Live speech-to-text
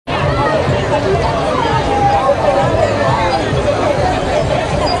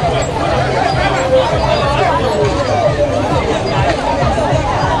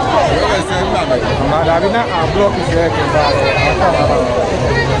Madavina a block is there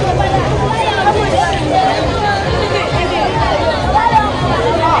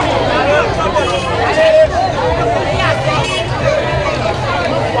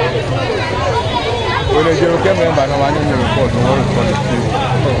when you come in by no one in your report, no one for the queue.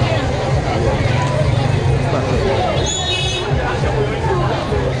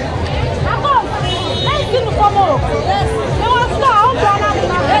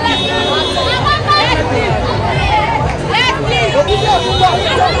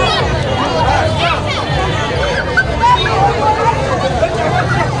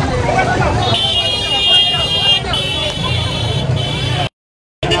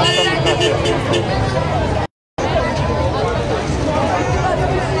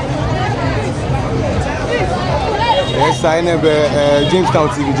 Yes, I never Jamestown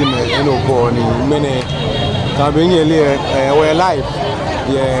TV Jim and O'Corny. Many can bring you we're live.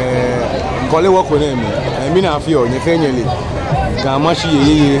 Yeah, call it work with them. I mean, I feel you finally. Mashie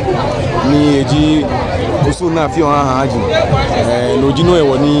Ye Yee Ye Kusuna fio haji. No jino e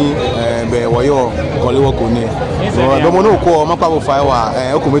woni be woyo call it work with me. So I don't know ko mapa bo fa wa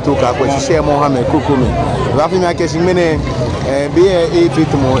okumeto ka kwa share mo ha me kokome. Rafi me akesi mene be e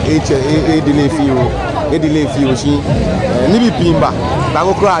treatment e delay fio. Edile fi oshi ni bi pimba ba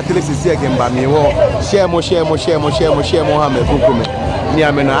go kra atlesis e gemba mi wo share mo ha me kokome ni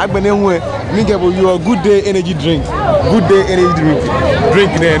amena agbene hu ni gebo you good day energy drink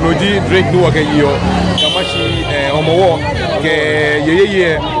drink ne no ji drink no waka yo Mashie omowo ke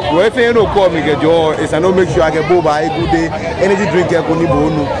ye we fe no ko mi gejo is no make sure I get bo ba good day energy drink e ko ni bo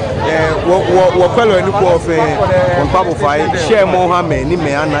nu wo kwelo ni ko fe on pabo fai share mo ha me ni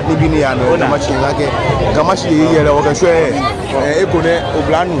me ana ni bi ni ya no Mashie lake Mashie Ye Yee le wo ke so e ko ne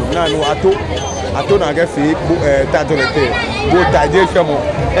oblanu na no ato na ge fe tato le te bo taje shemo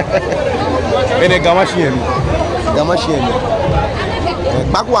ene Mashie ni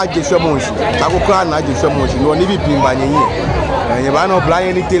Baku aje shemo nshi baku kra na aje shemo nshi no ni bi pimba nyenye ye ba no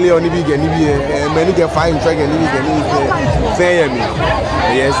blind ni tele oni bi ge ni bi me ni ge fine track ni bi ge ni fe me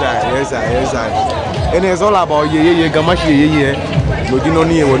yes sir and it's all about ye Mashie Ye Yee no di no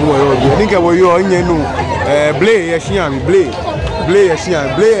ni e wonu wo yo ni ge wo yo onye nu blay ye shiam blay ye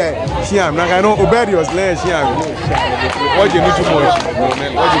shiam na ga no obedious le shiam what you need too much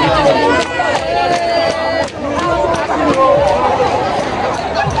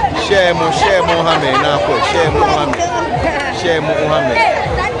share mo ha me na ko share mo ha me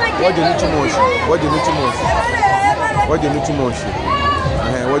what you need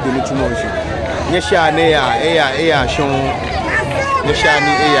too much nye sha ne ya shon nye sha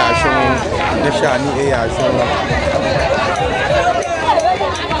ni e ya shon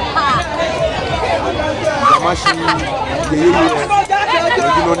Mashie Ye Yee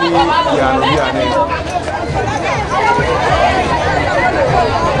no ni ya ne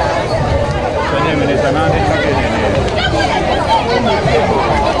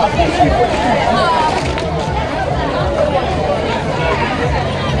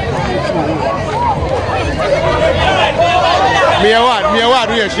me what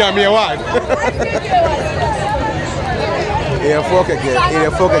we share me what e foke ke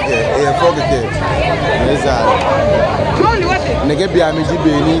nege bia mi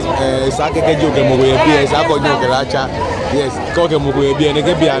jibeni sa keke joge mo ye bia sa ko joge lacha yes ko ke mo ye bia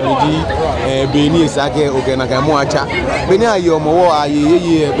nege bia mi ji beni sa ke oge na ka mo acha beni ayo mo wo Ye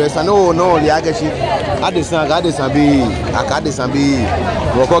Yee be sa no li ageshi adesan bi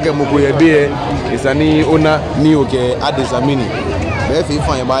wo ko ke mo ye bia isani ona ni oge adesan mini be fi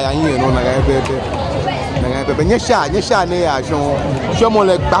fan ba ya yin no na ga pepe nye sha ne ya shon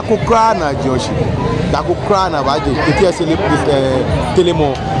le bakukra na joshi bakukra na ba je eti esele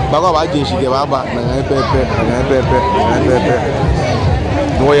telemo ba ba je shi de ba na pepe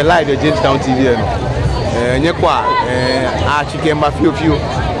no ye live the Jamestown TV no nye kwa a chike ma fio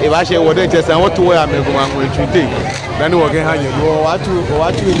e ba she wo de chesa wo to ya me go ma mo chute na ni wo ge hanye wo watu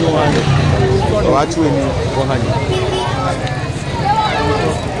ni wo hanye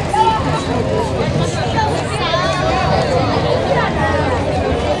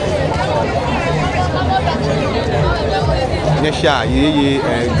Nyesha Ye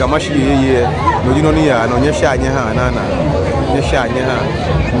Mashie Ye Yee no jino ni ya no nyesha nya ha na nyesha nya ha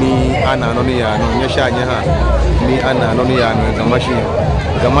ni ana no ni ya no nyesha nya ha ni ana no ni ya no Mashie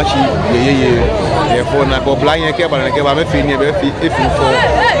Ye Yee e fo na ko blind ke ba me fi ni be fi e fi fo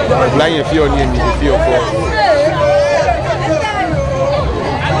blind fi oni ni fi fo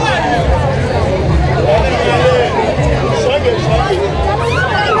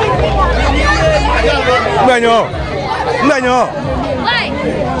Ndanyo.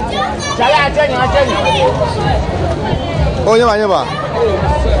 Oh, nyeba.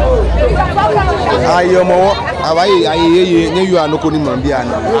 Ayo mo, abayi ayeye nye yu anu ko ni man bia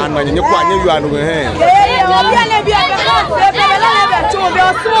na. Ana nye kwa nye yu anu he.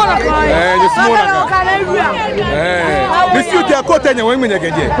 Nye small na. This you te ko te nye wen menye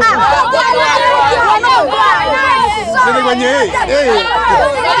geje. Nene wenye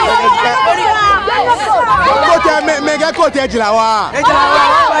Kote mega kote ejilawa.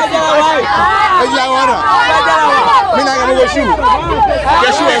 Ejilawa na. Mina ga mo shu.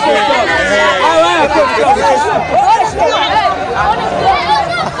 Ke shu e ko.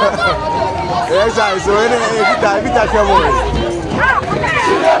 Yes, I so ene vita chemo.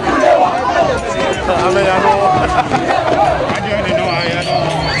 Amen ano.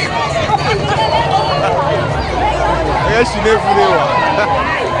 Yes, you never know.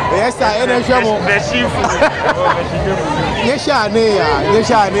 Yes, I ain't sure. Yes, I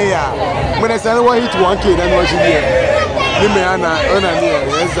know. When I said what hit 1K, then what you did. You may Anna,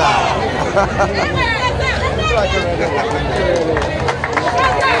 yes,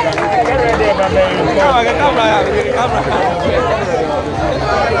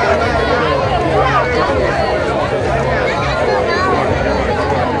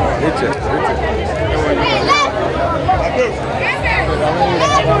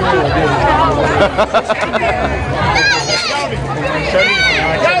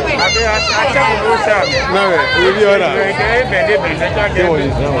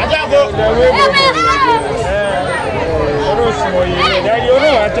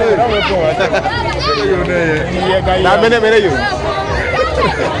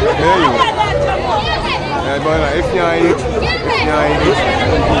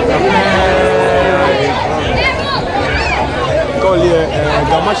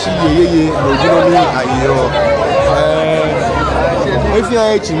 Mashie Ye Yee Ye if you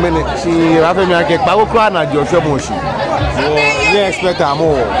are 18 minutes, she have a make power crown at your shomoshi. You expect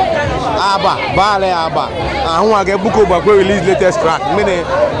more. Abba. I want to get book over to release latest track.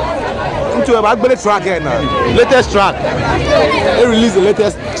 Into a back track now. Latest track. They release the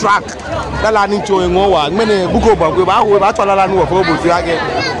latest track. That I need to know. Many book over with our Talalan for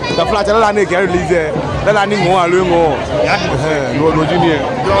the flat I need to release that I need more. No junior.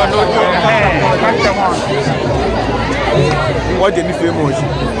 What did you feel more?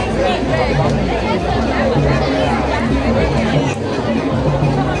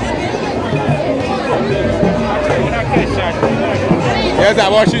 Yes, I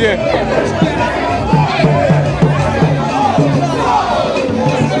watched it.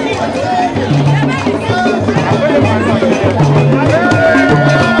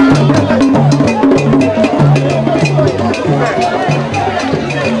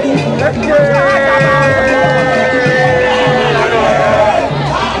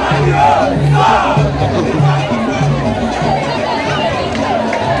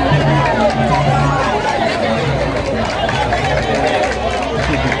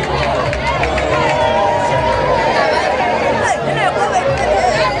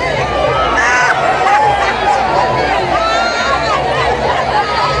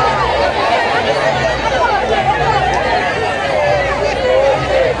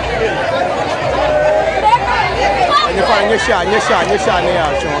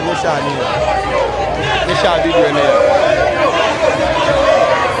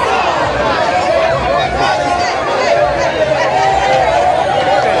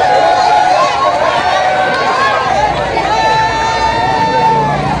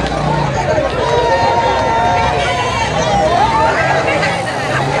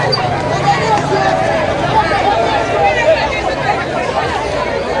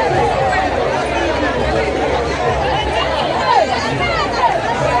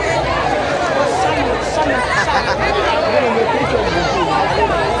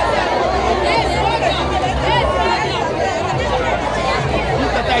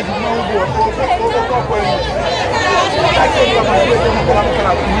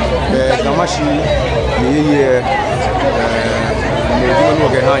 Mashie Ye Yee Ye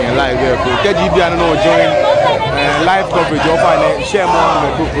live there. KGB and no join live coverage of an share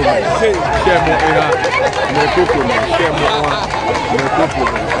more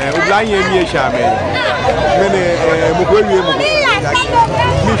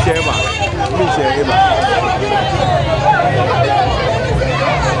share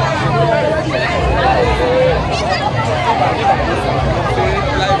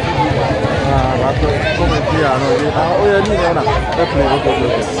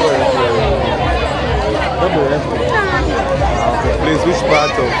please, which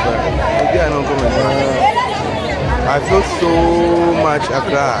part of I feel so much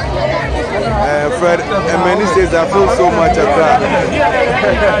Accra. Fred Emeni says I feel so much Accra.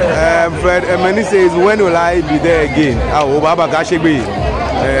 Fred Emeni says when will I be there again? Oh, Baba Gashigbe.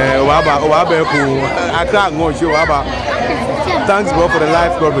 Baba Accra go show Baba. Thanks God for the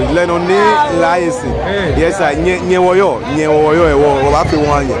life coverage. Lenon Liaisi. Yes, I nyewoyo wapi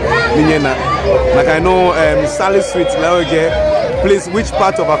wanye. Ninyena. Like I know Sally Sweet Laoge. Please, which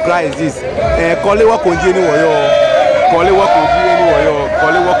part of Accra is this? Kolewa Konjini Woyo. Kolewa Konjini Woyo.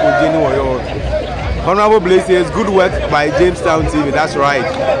 Kolewa Konjini Woyo. Honorable Blaze says good work by Jamestown TV. That's right.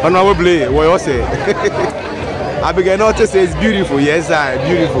 Honorable Blaze, Woyo say. Abigail Note says beautiful. Yes,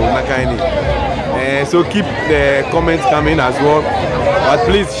 beautiful. Nakaini. So keep the comments coming as well. But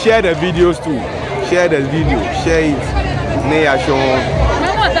please share the videos too. Share the video. Share it. Neya Sean.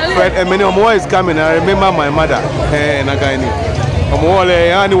 Fred Emeni Omo is coming. I remember my mother. Nakaini. Omo le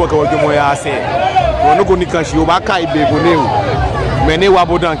yani waka moya ase. Wono go nikan shi obaka ibe go newu. Mene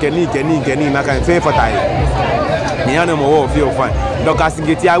wabodan keni nakaini fe fatai. Ni yana mo feel fine. Dr.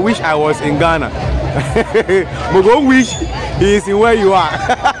 Singeti, I wish I was in Ghana. Mogo wish he is in where you are.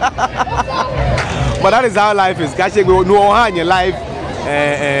 But that is how life is. Kache go no on your life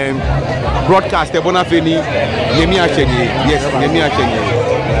broadcast ebona feni yemi achenye. Yes, yemi achenye.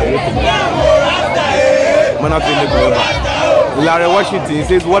 Mana feni global. Larry Washington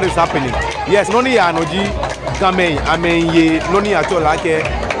says what is happening? Yes, noni ya noji kame amenye noni ato like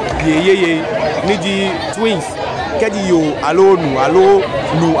Ye Yee niji twins. Keji yo alo nu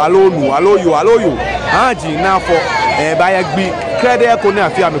alo yo haji na for baya gbi krede ko na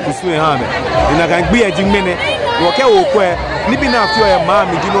afia me kusu e ha me ina kan gbi eji mene wo ke wo ko ni bi na afio e ma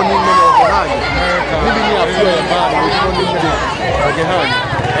me di no ni mene o ha ni bi ni afio e ma me di no ni mene o ke ha ni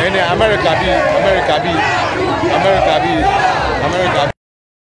ene America bi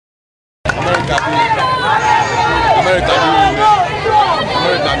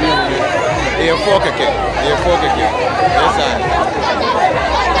e fo keke yes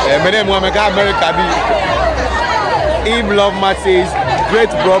mene mo America bi Eve Love Matt says great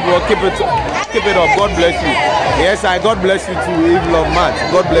bro keep it up, God bless you. Yes, God bless you too, Eve Love Matt.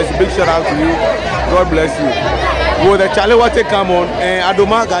 God bless you, big shout out to you, God bless you. Well, the Charlie water come on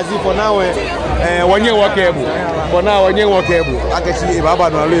Adoma Gazi for now when you walk able for now when you walk able I can see Baba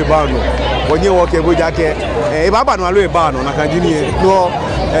no alo ebano when you walk able jake Baba no alo ebano na kanjini no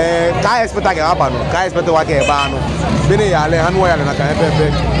ka expect ga Baba no ka expect wa ke ebano bene yale hanu yale na kan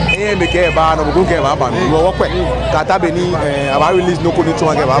pepe me ke ebano go ke Baba no wo kwe kata beni aba release no ko ni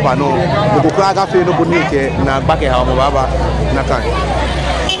tun ke Baba no go kra ga fe no ko ni ke na gba ke ha mo Baba na kan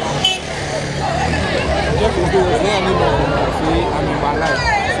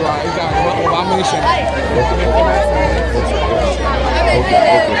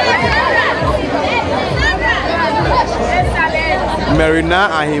Marina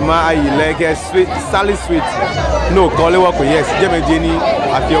Ahima Ayileke sweet Sally Sweet. No, call it wako yes. Jeme Jenny.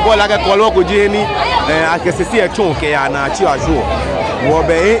 After your boy like a call wako Jenny. I can see a chunk and a chill as well.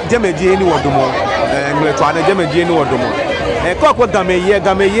 Wobe Jeme Jenny or Dumo. And we're trying to Jeme Jenny or Dumo. And cock what Game Ye.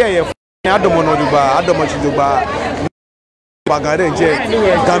 Adomo no duba, Adomo chiduba. Bagade je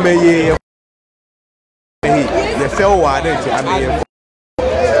Game Ye. The fell word I mean.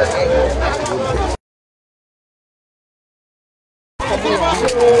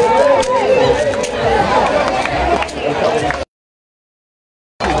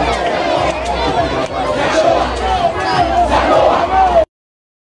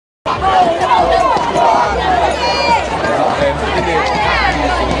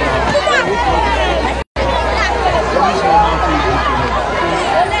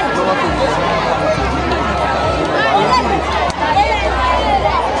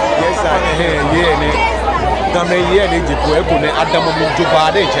 Ye Yee ne jipo e ko ne adamo mu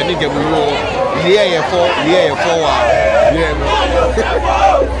juba de che ni gemu yo Ye Yee for wa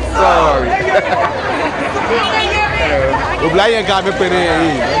sorry Oblaye ga me pere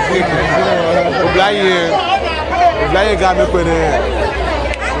Oblaye ga me pere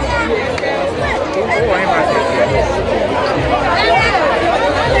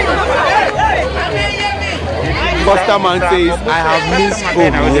Foster man says, I have missed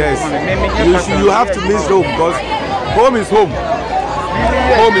home. Yes, you have to miss home because home is home.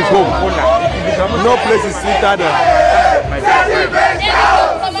 Home is home. No place is sweeter than.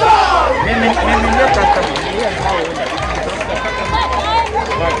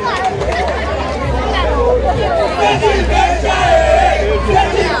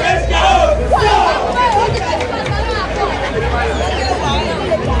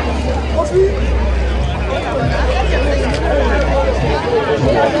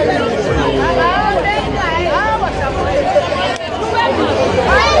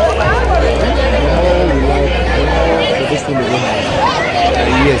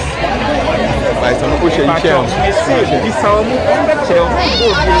 share you share. This how mu share.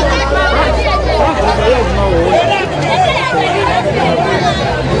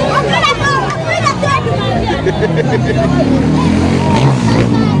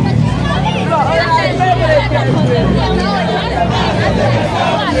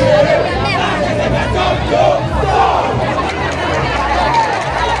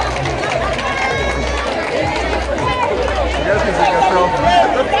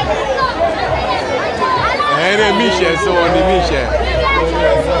 Mashie, so on the Mashie.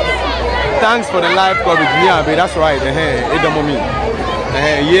 Thanks for the live coverage. Yeah, but that's right. It don't mean.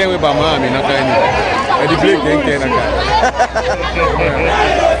 Yeah, we ba mama na kani. The break then na kani.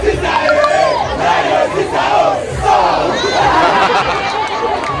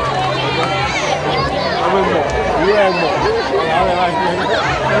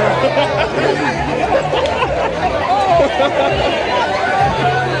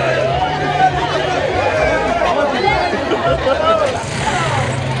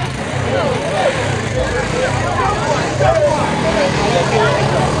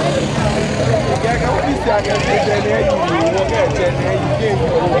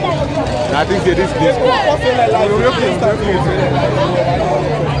 I think it is this.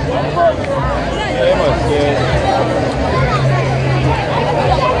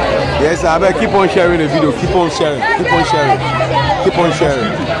 Yes, I better keep on sharing the video. Keep on sharing. Keep on sharing. Keep on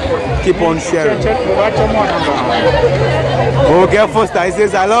sharing. Keep on sharing. Oh, get first. He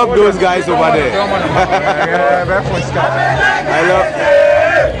says, I love those guys over there. I love.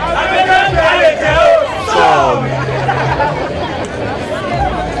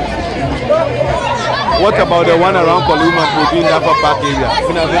 What about the one around Koluma between that park area?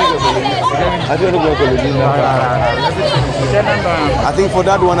 I think for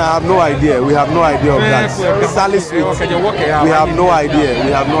that one I have no idea. We have no idea of that. Sally Street. We have no idea.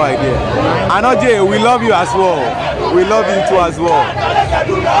 We have no idea. I know Jay, we love you as well. We love you too as well.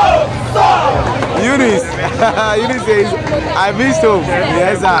 Eunice. Eunice says, I missed home.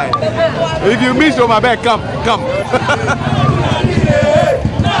 Yes, I. If you missed home, I bet come.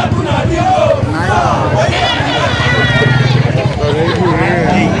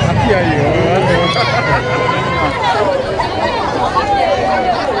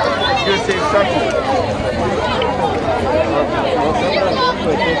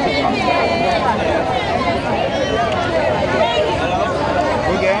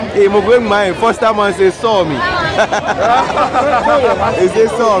 Hey, my going mind. First time I say saw me. He say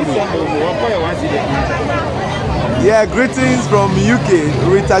saw me. Yeah, greetings from UK.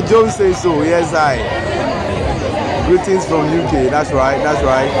 Rita Jones says so. Yes, I. Greetings from UK. That's right. That's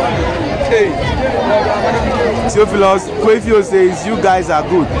right. Hey. Theophilus Kwefio says you guys are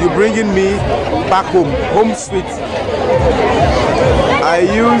good. You're bringing me back home. Home sweet. I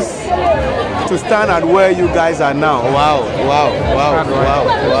used to stand at where you guys are now. Wow. Wow. Wow. Wow.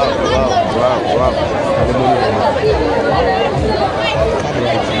 Wow. Wow. Wow.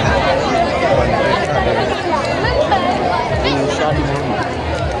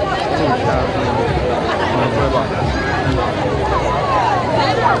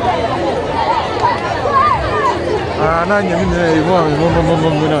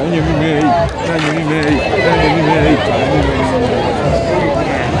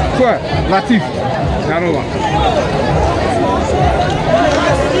 Quoi, Latif, Darova.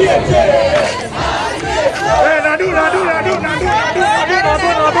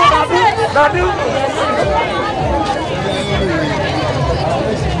 Nadu.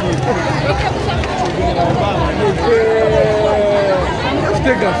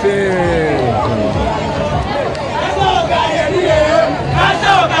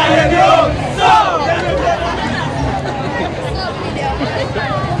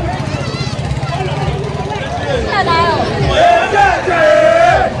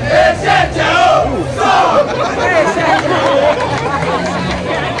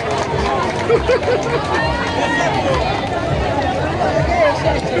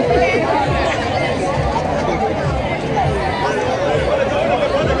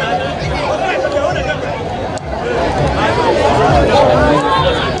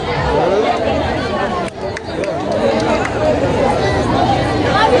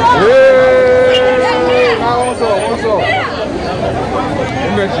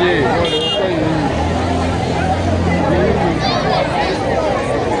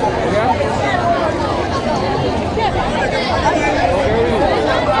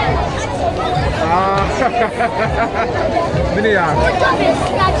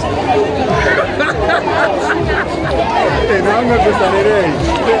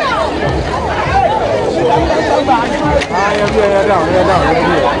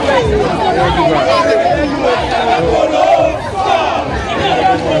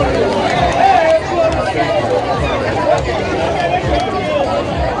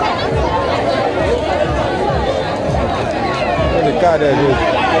 The car there, dude.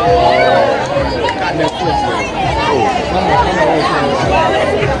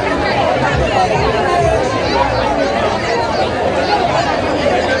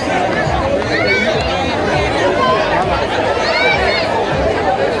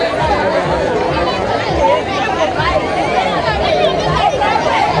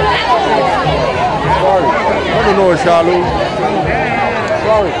 Sorry, I don't know, Charlo.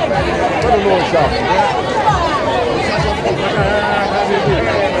 Sorry, I don't know, Charlo.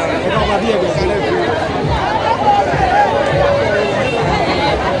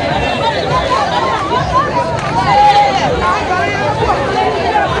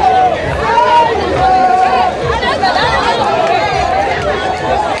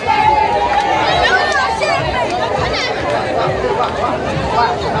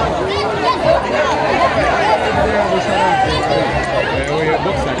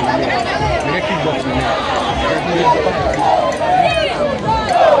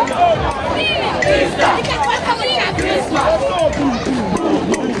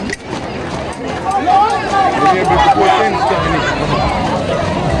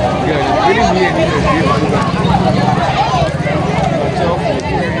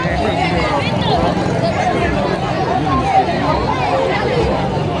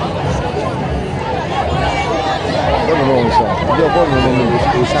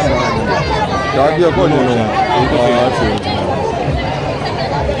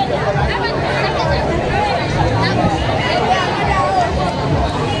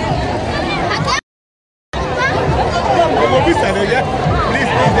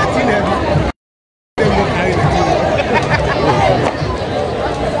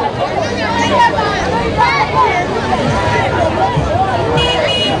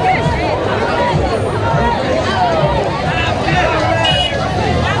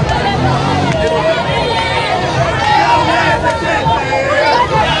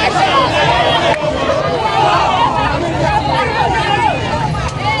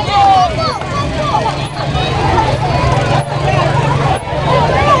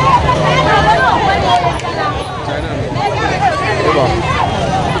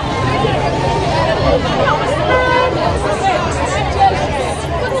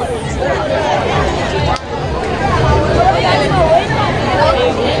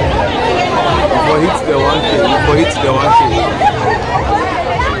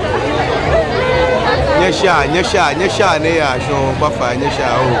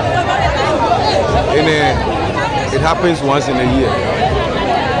 It happens once in a year.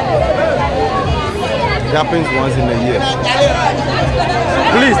 It happens once in a year.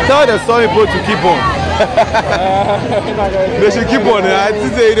 Please tell the song people to keep on. They should keep on. I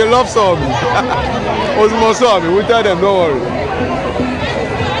say they love song. Osmo song. We tell them don't worry.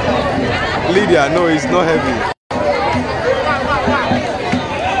 Lydia, no, it's not heavy.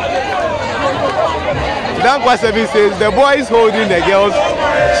 That what 7 says the boys holding the girls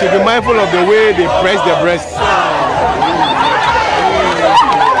should be mindful of the way they press the breasts.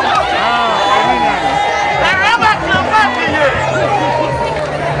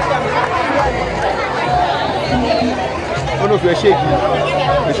 Oh no, you're shaky.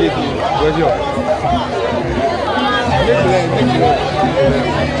 You're shaky. Where's your?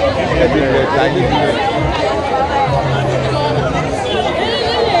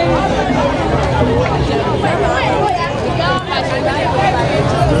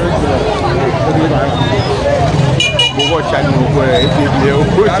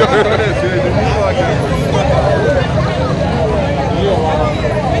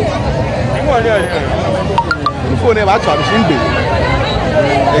 Phone never touch machine bay.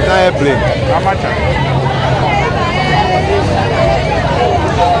 They can't play.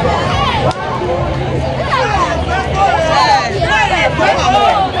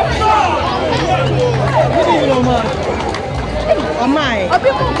 Oh my.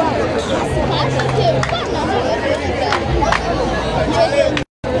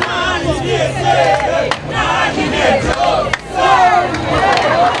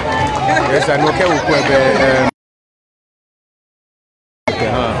 Yes, I know. Okay, we're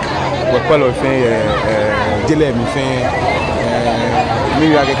delay me fan.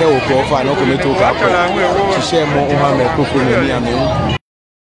 Maybe I get a call for an open to share more Mohammed Kuku.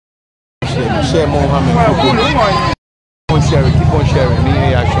 Share more Mohammed Kuku. Keep on sharing. Me,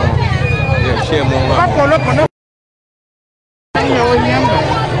 yeah, share more.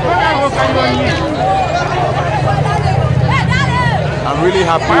 I'm really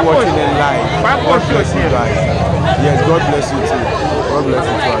happy watching them live. God bless you guys. Yes, God bless you too. God bless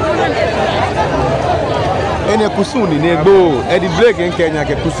you too. And kusuni negbo. Eddie Blake in Kenya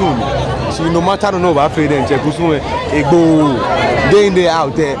ke kusuni. So no matter no ba fe den che kusuni egbo. Day in day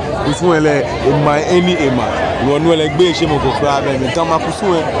out there kusuni le my any ema. No no le gbe se mo ko kra be mi tan ma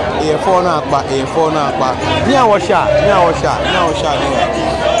kusuni e fo na pa ni awo sha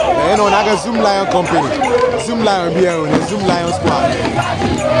you know, like a Zoom Lion company. Zoom Lion be on the Zoom Lion squad.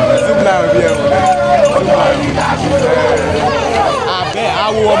 Zoom Lion be on Zoom Lion. I bet I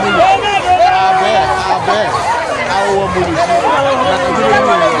will move. I will move.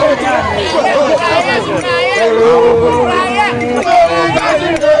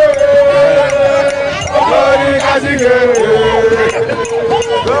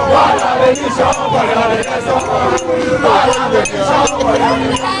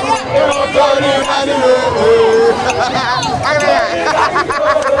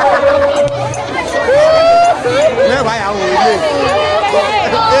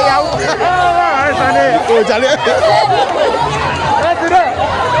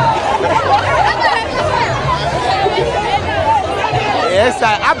 Yes,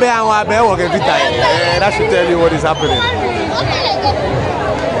 I bear work every time. That should tell you what is happening.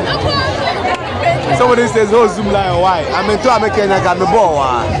 Somebody says, "Oh, Zoom Lion, why?" I mean, to make Kenya can be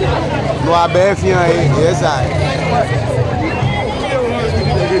born. No, I bear fear. Yes, I.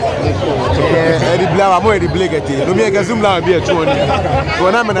 Eddie Blake, I'm Eddie Blake. No, me can Zoom Lion be a true.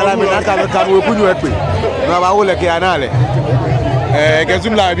 When I'm in a line, I can't put you up. No, I will like Anale. Can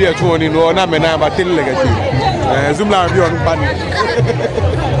Zoom Lion be a true? No, I'm not telling you. Zoom Lion be on Bunny.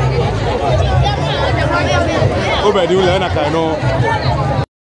 Oh, but you learn a kind of.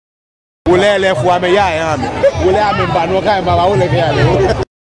 Left for me, I am.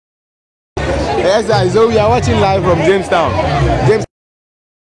 Yes, so we are watching live from Jamestown.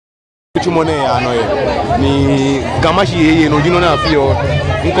 Ni Gamashi Ye Yee no dino na fio.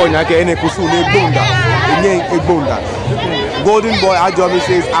 Nko nyake ene kusu ne bonda. Enye egbonda. Golden Boy Ajomi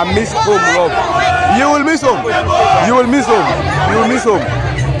says, I miss home love. You will miss home. You will miss home. You will miss home.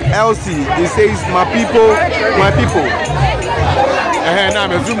 Elsie, he says, my people, my people. Now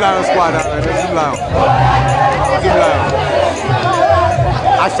I'm a Zoom Lion squad. Zoom Lion. Zoom Lion.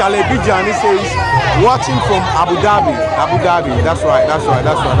 Ashale Bijan, he says, watching from Abu Dhabi. Abu Dhabi. That's right. I'm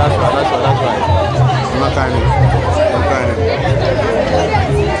not kind of.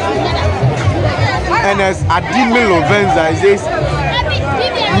 And as Adimi Lovenza, he says,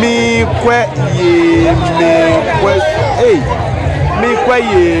 me kwe ye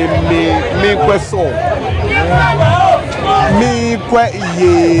so. Me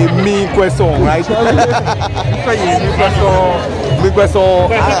question, right? Me question.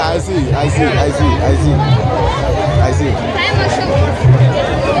 I see.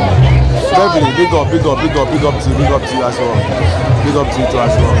 Definitely, big up to you as well. Big up to you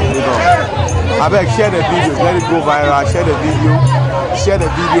as well. Big up. I beg, share the video, let it go viral. Share the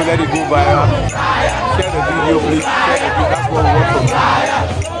video, let it go viral. Share the video, please. Share the video. That's what we want from you.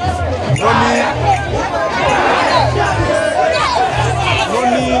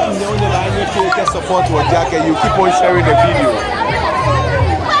 Support what Jack, you keep on sharing the video.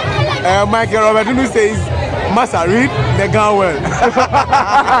 Michael Robert says, Massa read the gun well.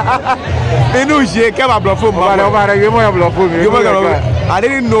 I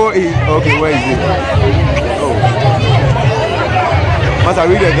didn't know it. Okay, where is it? Oh. Massa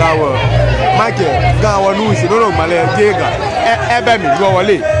read the gun well. Michael, gun well, no, she don't know Malay. Ebemi, go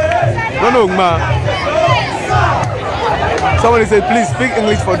away. No, ma. Somebody said, please speak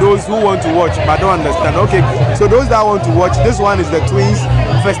English for those who want to watch but don't understand. Okay, so those that want to watch, this one is the Twins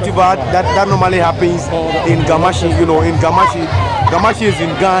Festival that normally happens in Gamashi. You know, in Gamashi. Gamashi is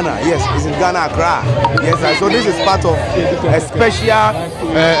in Ghana. Yes, it's in Ghana, Accra. Yes, so this is part of a special,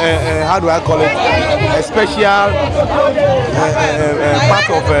 how do I call it? A special part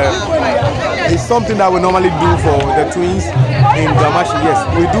of, it's something that we normally do for the Twins in Gamashi. Yes,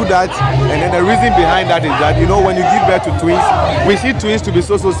 we do that, and then the reason behind that is that, you know, when you give birth to twins, we see twins to be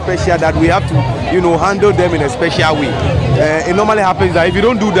so special that we have to, you know, handle them in a special way. It normally happens that if you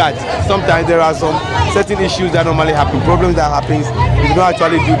don't do that, sometimes there are some certain issues that normally happen, problems that happens if you don't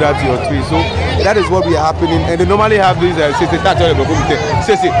actually do that to your twins. So that is what we are happening, and they normally have this it's a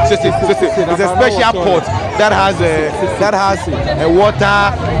special pot that has a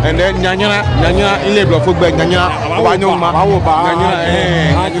water, and then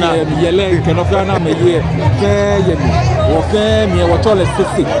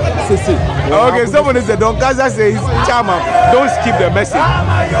okay, somebody said, Don Casa says, Chama, don't skip the message.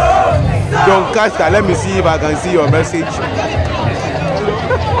 Don Casa, let me see if I can see your message.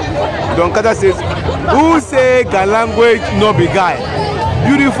 Don Kata says, who say Ga language no be guy?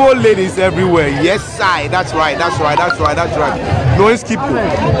 Beautiful ladies everywhere. Yes, I. That's right. That's right. That's right. That's right. No, it's keep.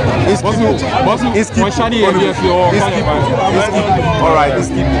 It's keep. It's keep. It's keep. All right. It's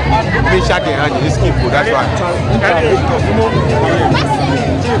keep. Me shake hand. It's keep. That's right.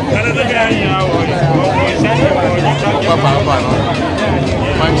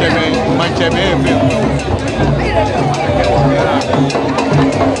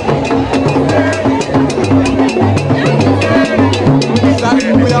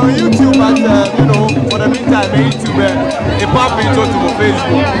 We are on YouTube, but you know, for the meantime, YouTube, it pop into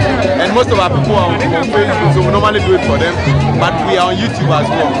Facebook, and most of our people are on Facebook, so we normally do it for them. But we are on YouTube as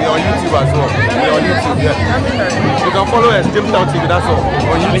well. We are on YouTube as well. We are on YouTube, yeah. You can follow us, James Town TV. That's all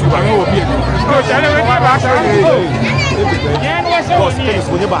on YouTube. Boss, can you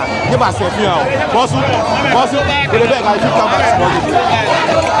swing your back? Your back, say, boss, boss, with the back, I should come back small.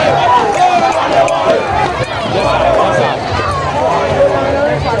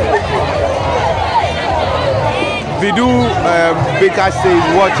 Vidu Baker says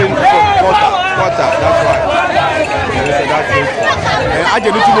watching from quarter. That's right. That's it. I just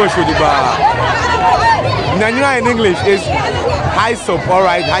need to know show the bar. Nanya in English is high soap. All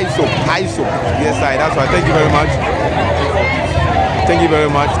right, high soap. Yes, that's right. Thank you very much. Thank you very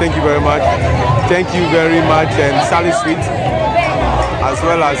much. Thank you very much. Thank you very much, and Sally Sweet, as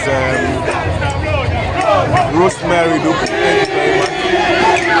well as Rosemary. Thank you very much.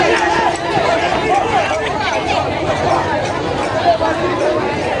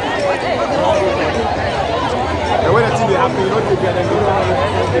 And when the TV happens, you don't take it.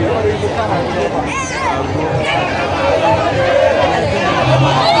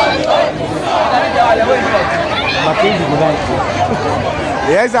 Mackenzie would like to.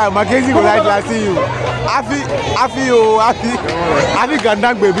 Yes, Mackenzie would like to see you. Afi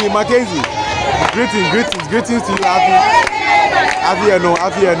Gandang baby, Mackenzie. Greetings to you, Afi.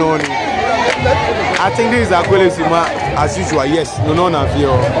 Afi, no. I think this is Akwele Sima as usual. Yes, no, Afi.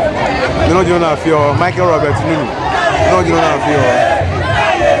 No, Afi. Michael Roberts, no, Afi.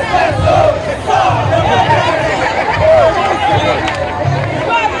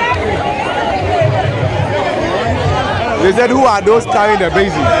 They said, who are those carrying the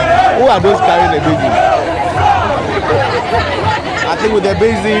basin? Who are those carrying the basin? I think with the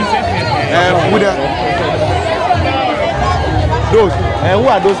basin, with the those, who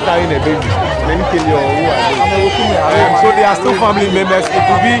are those carrying the basin? Many kill you, who are those? So they are still family members.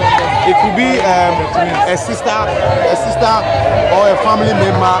 It could be a sister or a family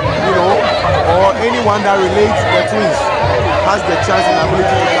member, you know, or anyone that relates the twins has the chance and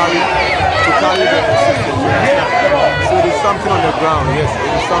ability to carry the system. So there's something on the ground, yes.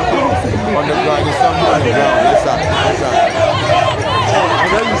 There's something on the ground. There's something on the ground. Yes, sir. Yes, sir. And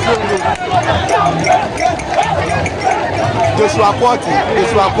then you see Joshua Quarty. He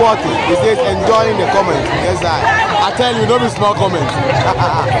says enjoying the comments. Yes, sir. I tell you, don't be small comments.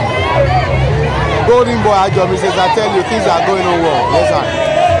 Golden Boy Ajomi says, I tell you, things are going on well. Yes, sir.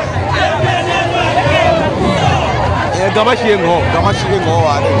 Gamashi ngo.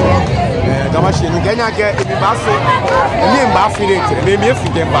 Gamashi no Kenya ke ibibaso emi mba afirete emi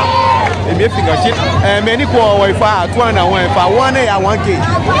efige mba emi efiga shit many ko wifi 201 one ya 1k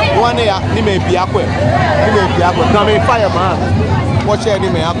one ya ni me bi akwe na me fire man watch ni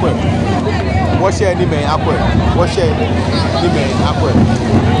me akwe watch ni me akwe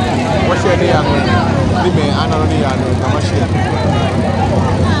ni me anano ni ya no Gamashi.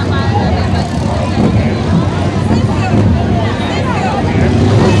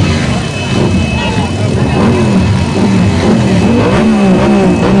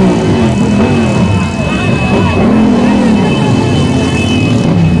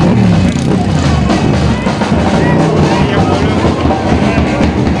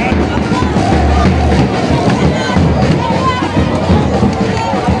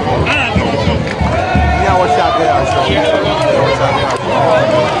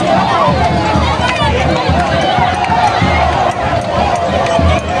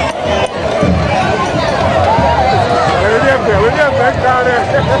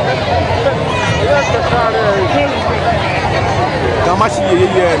 Mashie, you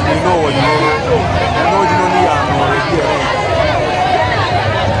know what you know.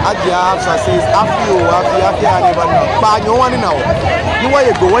 Adia says, Afio, but no one now. You where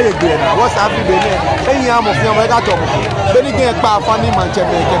you go, now? What's happening there? Any arm of your mega top. Then you get a funny man,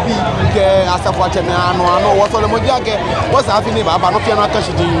 as a watcher, I know what's all the Mojake. What's happening about no piano cash,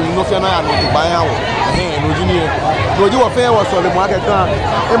 no piano to buy out. Hey, no junior. No, you are fair was all the market.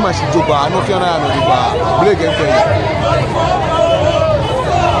 Emma Shijuba, no piano to buy. Blake and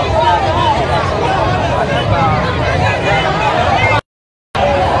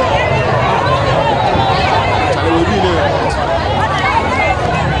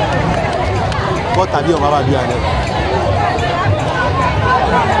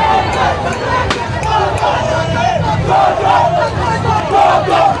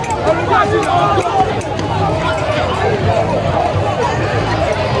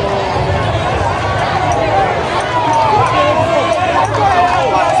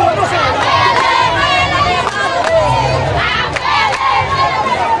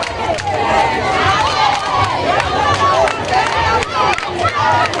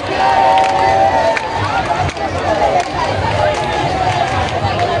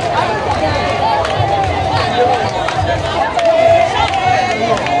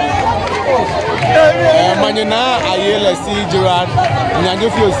Nanyana Ayela see Gerard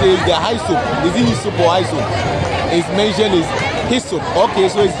Nanyofio says the high soup. Is it his soup or high soup? It's mentioned is his soup. Okay,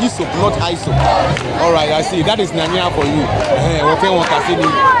 so it's his soup, not high soup. Alright, I see. That is Nanya for you. Okay, one Cassini.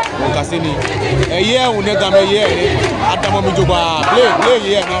 A year will never come a year. Adamo Mijoba. Play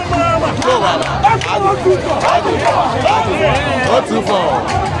here. Go on. 024.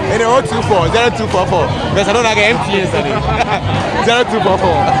 024 0244. There's another empty yesterday.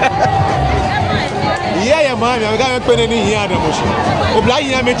 0244. Yeah, man, I'm going to put any here.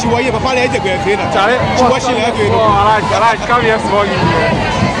 Obliging I met you while you have a father. Washing everything. I like come here for you.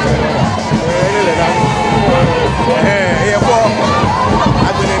 Here for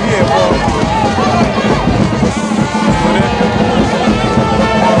I've been here for.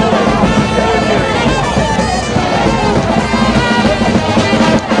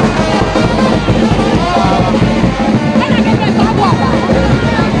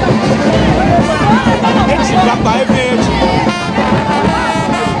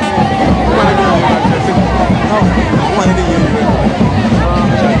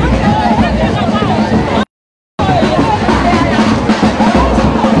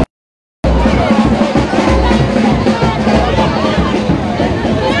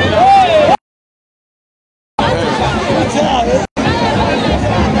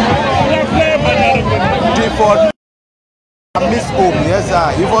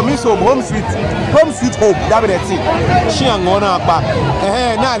 If I miss home sweet home, that be the thing. She and one up,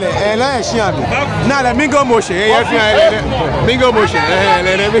 Nale, she and Nale, Mingo motion, Mingo motion,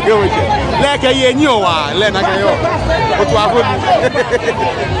 Mingo motion. Like a year, you are, Lena, what to have.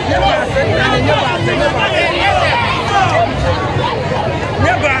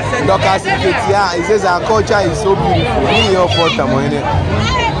 Doctor Sikitia, he says our culture is so beautiful. In your fault,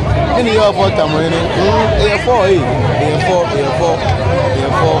 in your fault,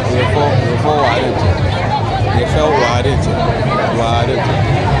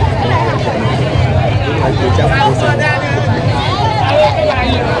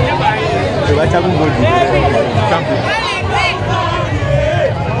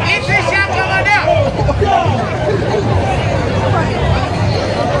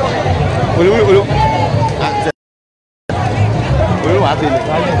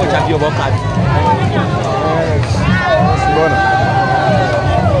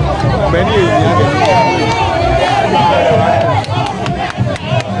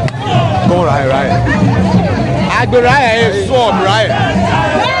 I go right, swap right.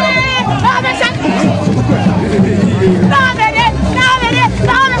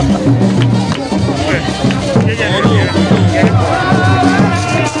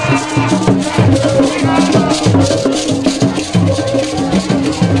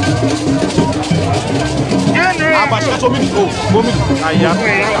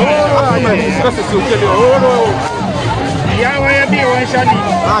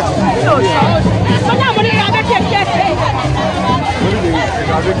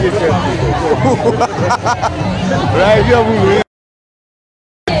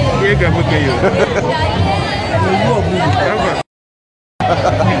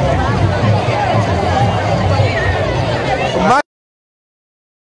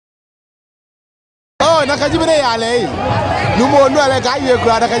 Oh, nakajibere yale. Numo no ale ka ye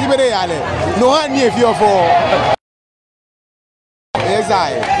kura nakajibere yale. No one near fear for. Yes,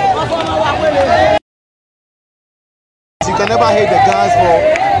 I. You can never hate the guns for.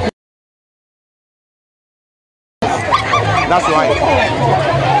 That's right.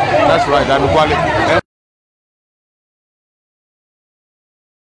 That's right. I'm quality.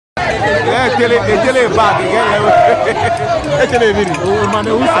 Tele bag. Tele video.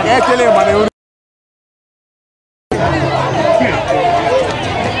 Mane tele mane.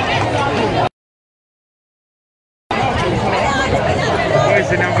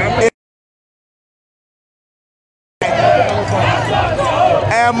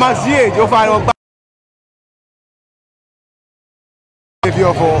 Mashie, you find if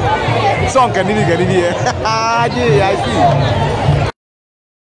you're for song can get here. I see.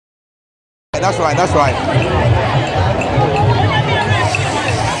 That's right, that's right.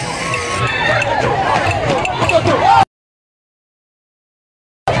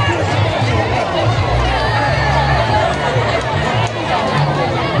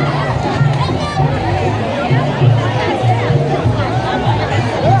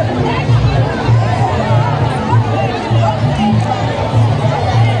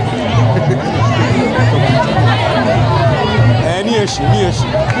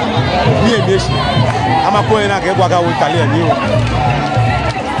 I'm a point I get what I will tell you.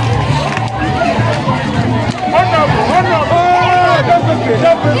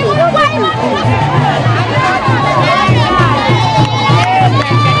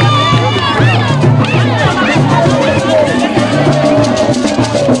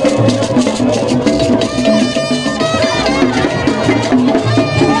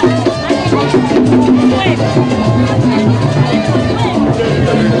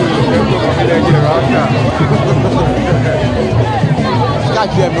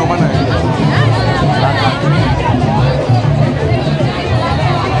 catch them no man.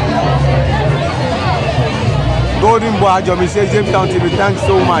 Golden boy, Jomi says Jamestown TV. Thanks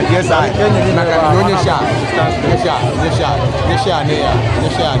so much. Yes, I. So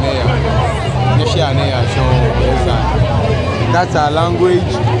that's our language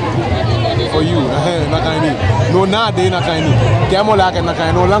for you. No, now they not kind of. Demo like a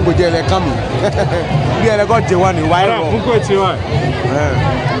kind of language. They're coming. Yeah, I got the one. Why?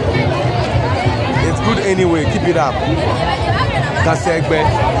 It's good anyway. Keep it up. That's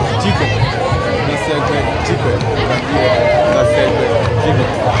chicken.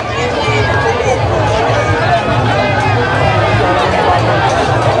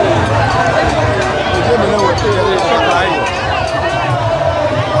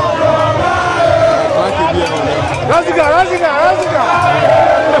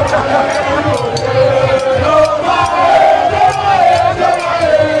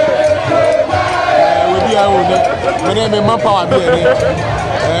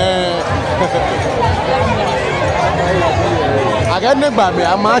 I got no baby.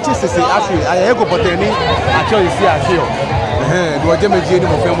 I'm actually actually I go poteni. Actually see actually. Do I damage any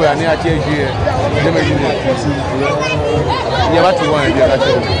more family and I change here. Yeah, what you want?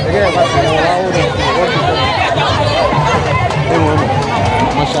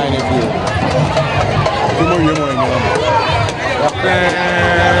 Mashie in view.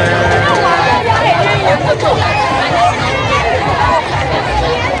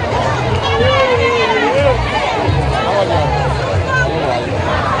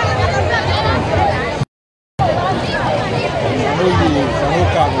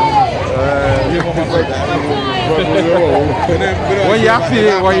 When you happy,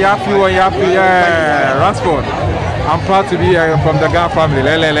 Ransford. I'm proud to be from the Ghana family.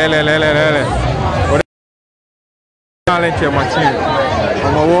 Mashie.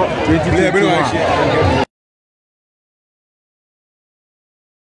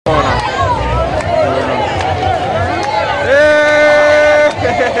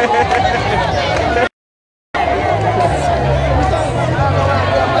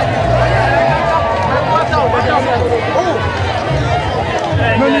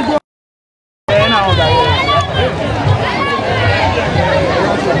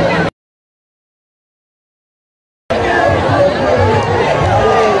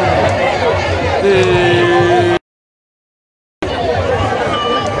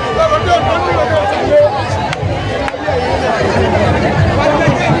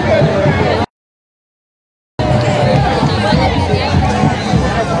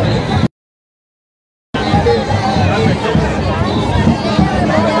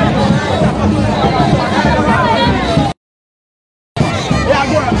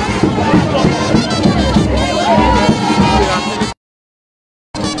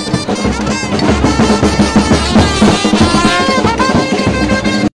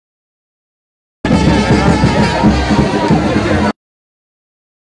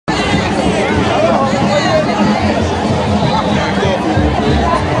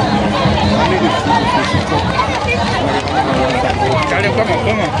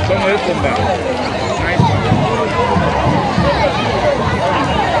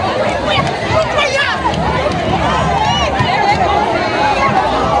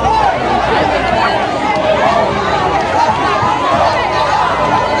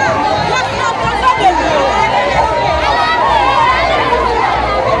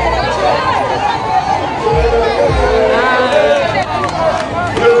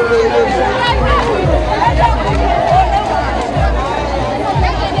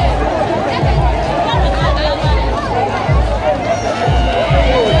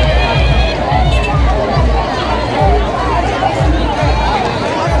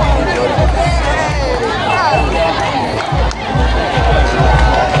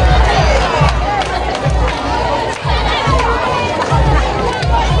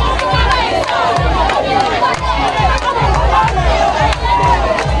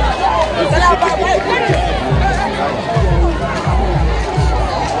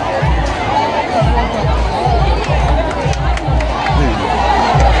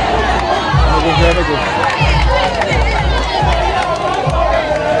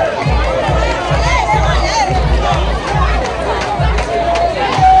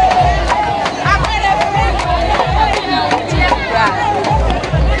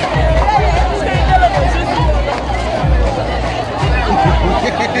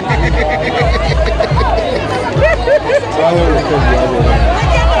 I'm a 2021.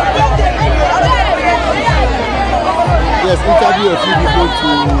 let's interview a few people to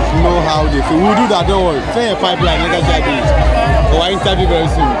know how they feel. We'll do that, don't worry. Fair pipeline, like I do. Or I interview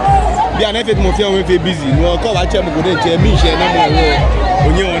very soon. Be an effort more when we're busy. No, come I check me go there, me share number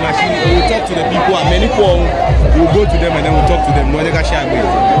when you on actually we'll talk to the people and many people we'll go to them and then we'll talk to them. No, they can share with.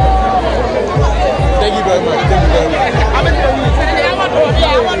 Thank you very much. Thank you very much.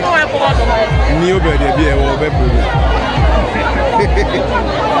 New birthday be a problem.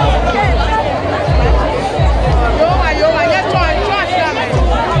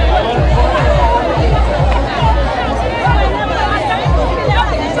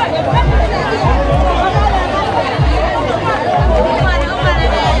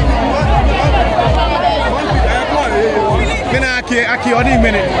 Aki only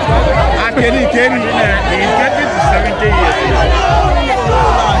minute. Aki any came in. He's getting to 70 years.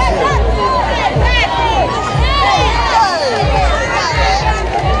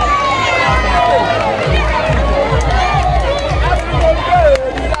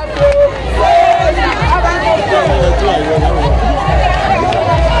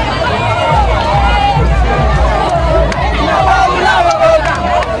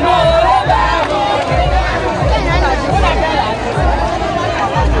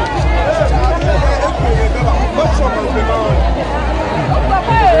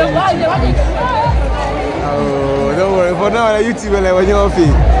 Oh, don't worry. For now, on YouTube, when you're off, I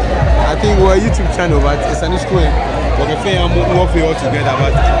think we're a YouTube channel, but it's an issue. We're fair more for all together.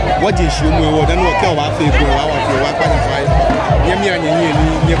 But what is you more than what can I feel? I want to work on it. Yemi and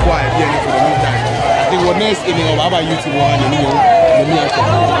Ye quiet here for the meantime. I think what next in our YouTube one,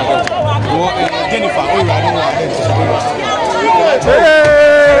 Jennifer, oh, I don't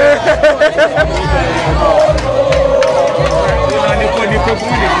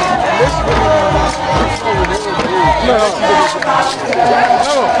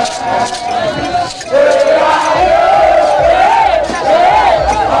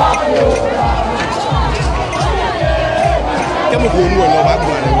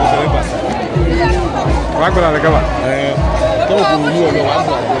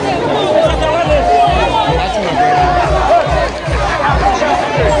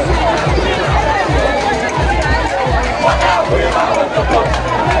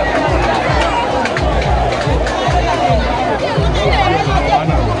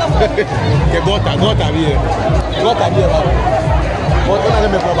Gota bien. Gota bien. Gota no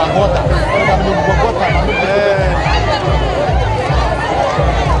me proba gota.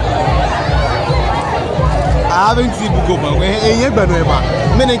 I haven't seen Bukoba.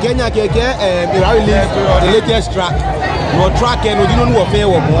 Many Kenya keke the latest track. No track and you know fair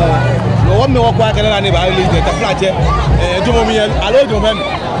or more. No one more quack and I release the flat. Hello, Johan.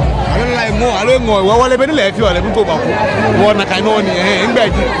 I don't like more. I don't know. What will be left you? I don't go back. One I can only in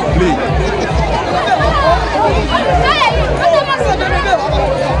bed. Please.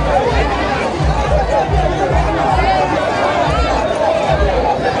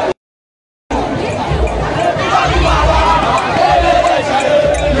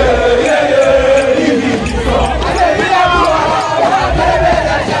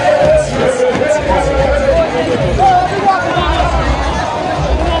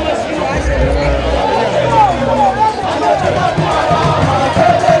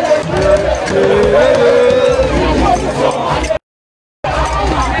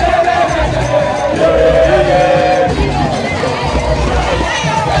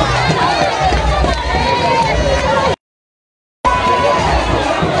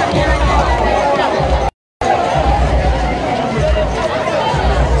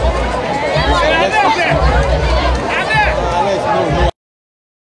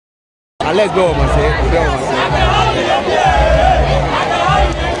 Let's go, Mashie.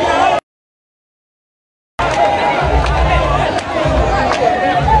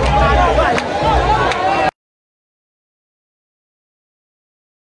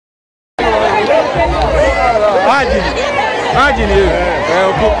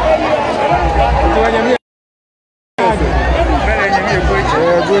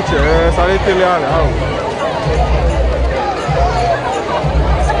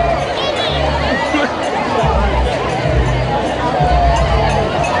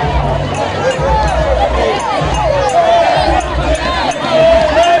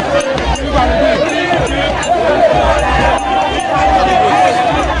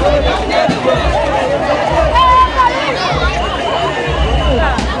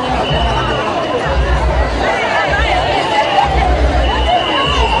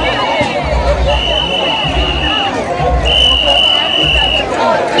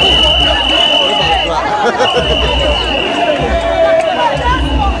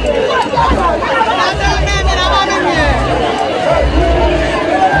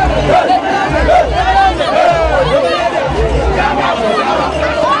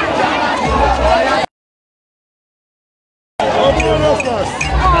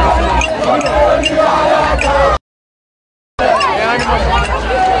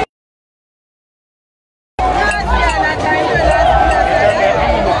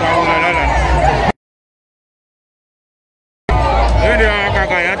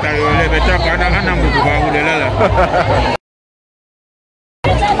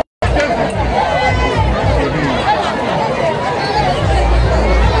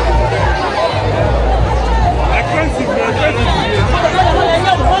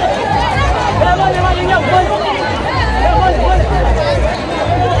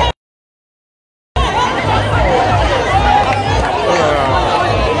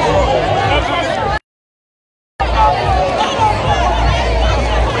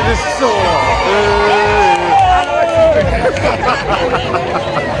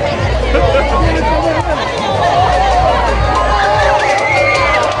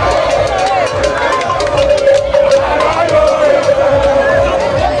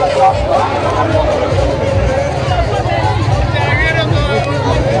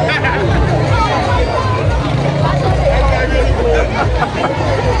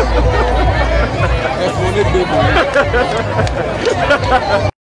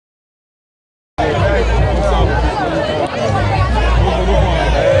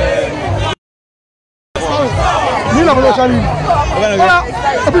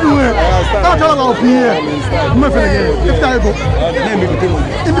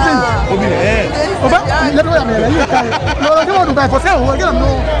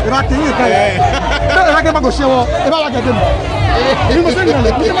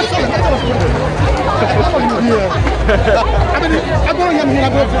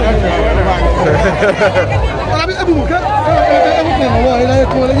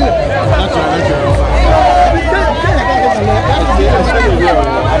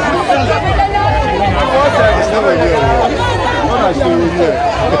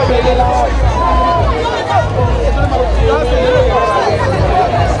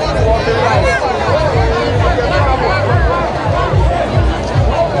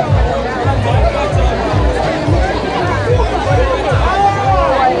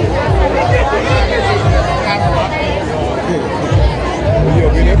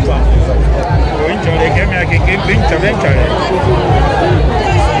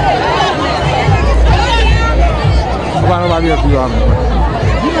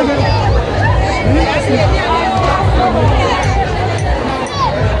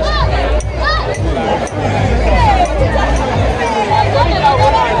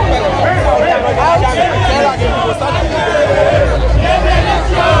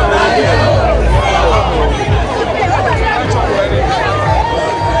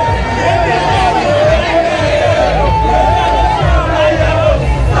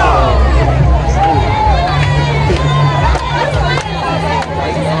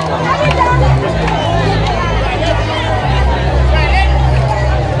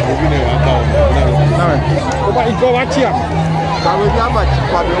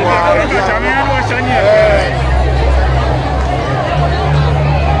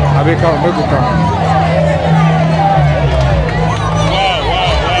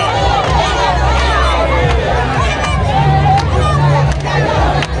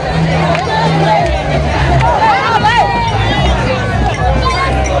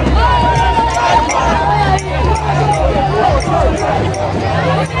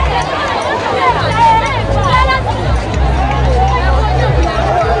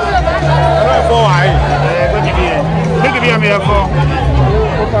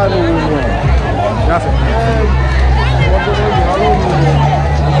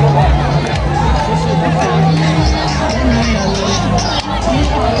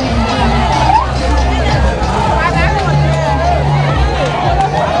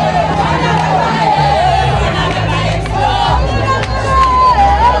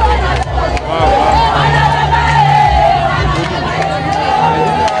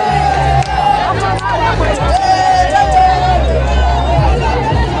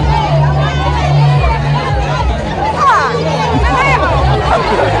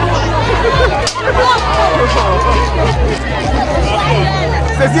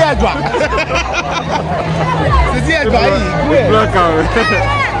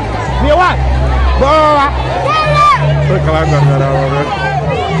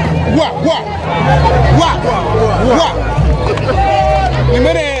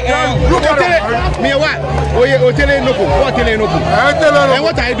 And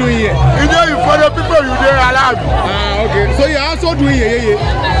what are you doing here? You know you follow people you there allowed. Ah, okay. So you're also doing Ye Yee Ye?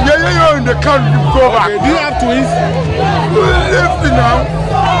 Ye Yee Ye in the country go back. Do you have twins? You live now.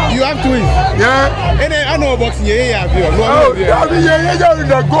 You have twins? Yeah. And then I know boxing Ye Yee Ye have you. Oh, Ye Yee Ye in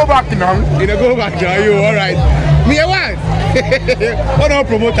the go back now. In the go back now, you alright. Me a what? Oh no,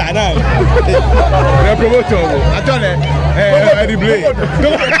 promoter now. No promoter. I told you. The blade.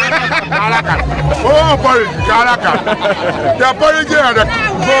 Oh, politics, Alaka. The politics and the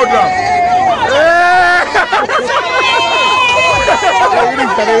program.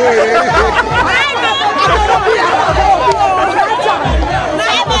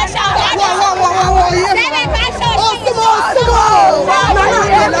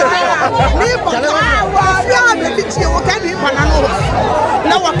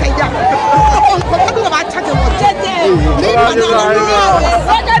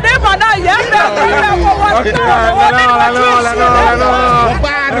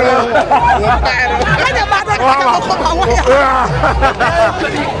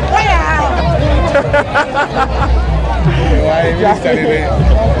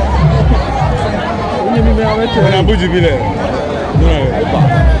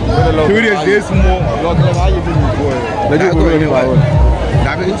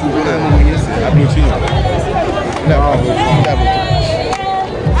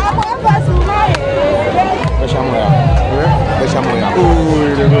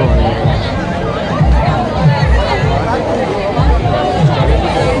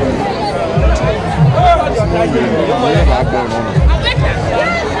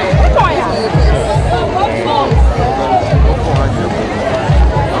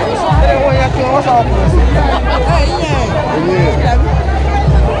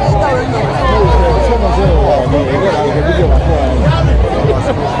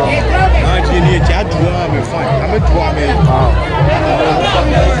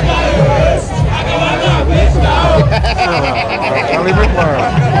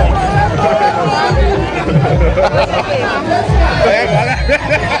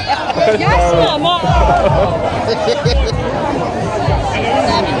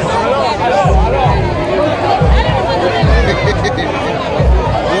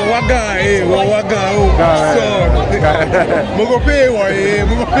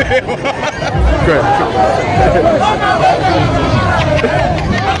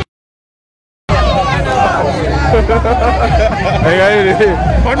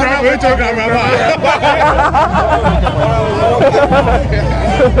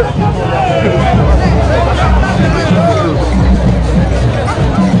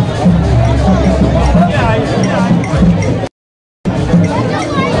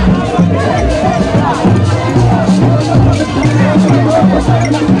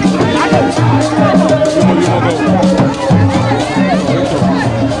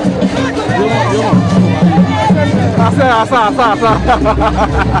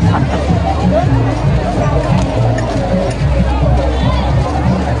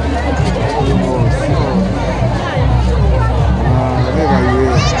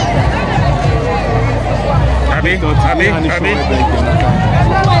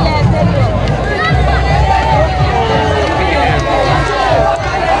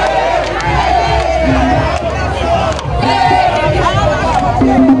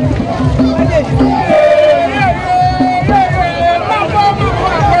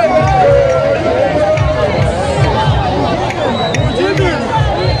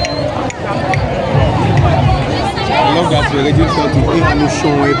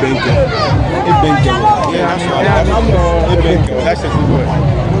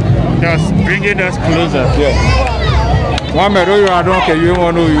 Just bringing us closer. Yeah. One man, you are don't care. You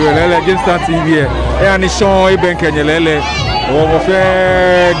want to you are against that TV. And it's showing a bank and you lele. Oh,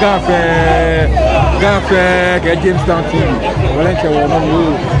 fair, gafe, get James Town TV. Well, I can't want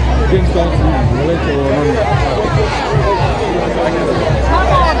you. James Town TV. Well, I can't want you.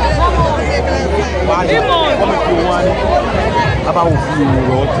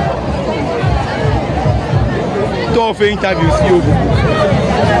 Tough interviews, you.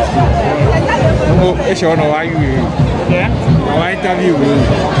 Oh, it's on why you. Yeah. Why interview?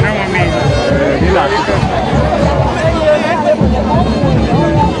 No, I mean, relax.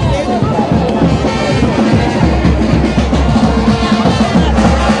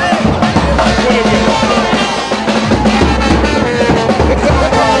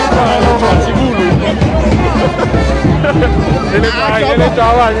 Ele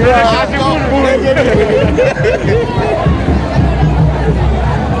estava ali,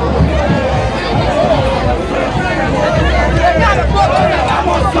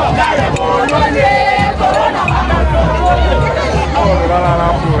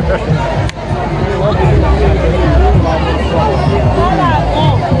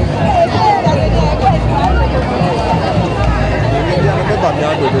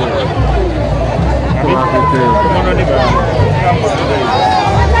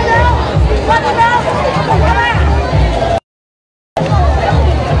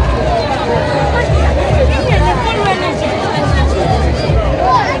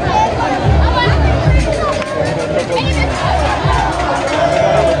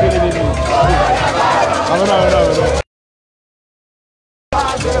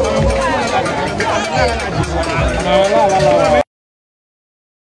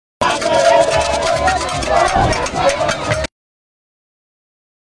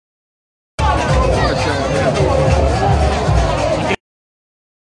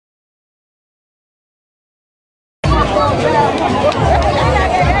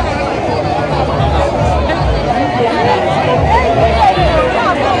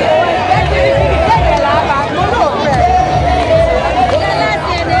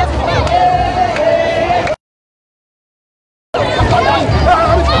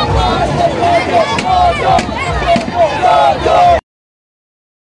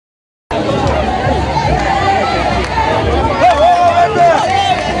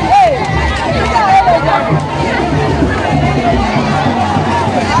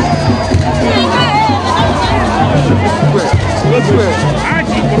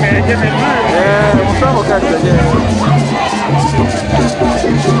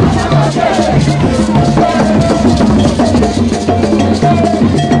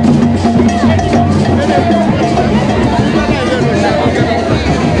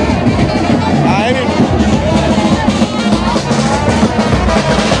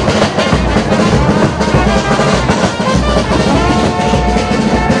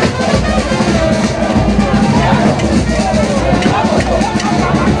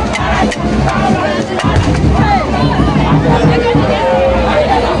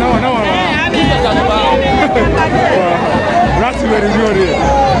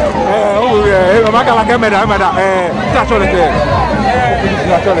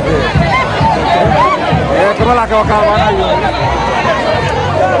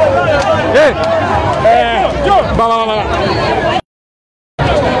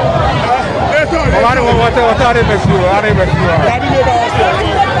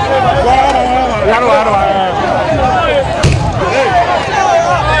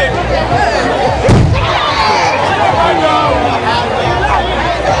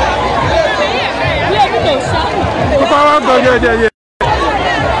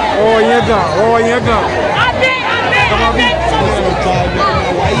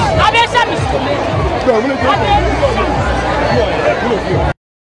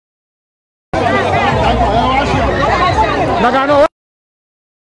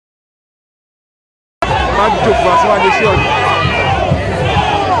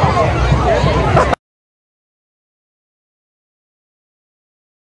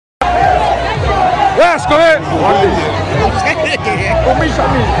 Yes, come in.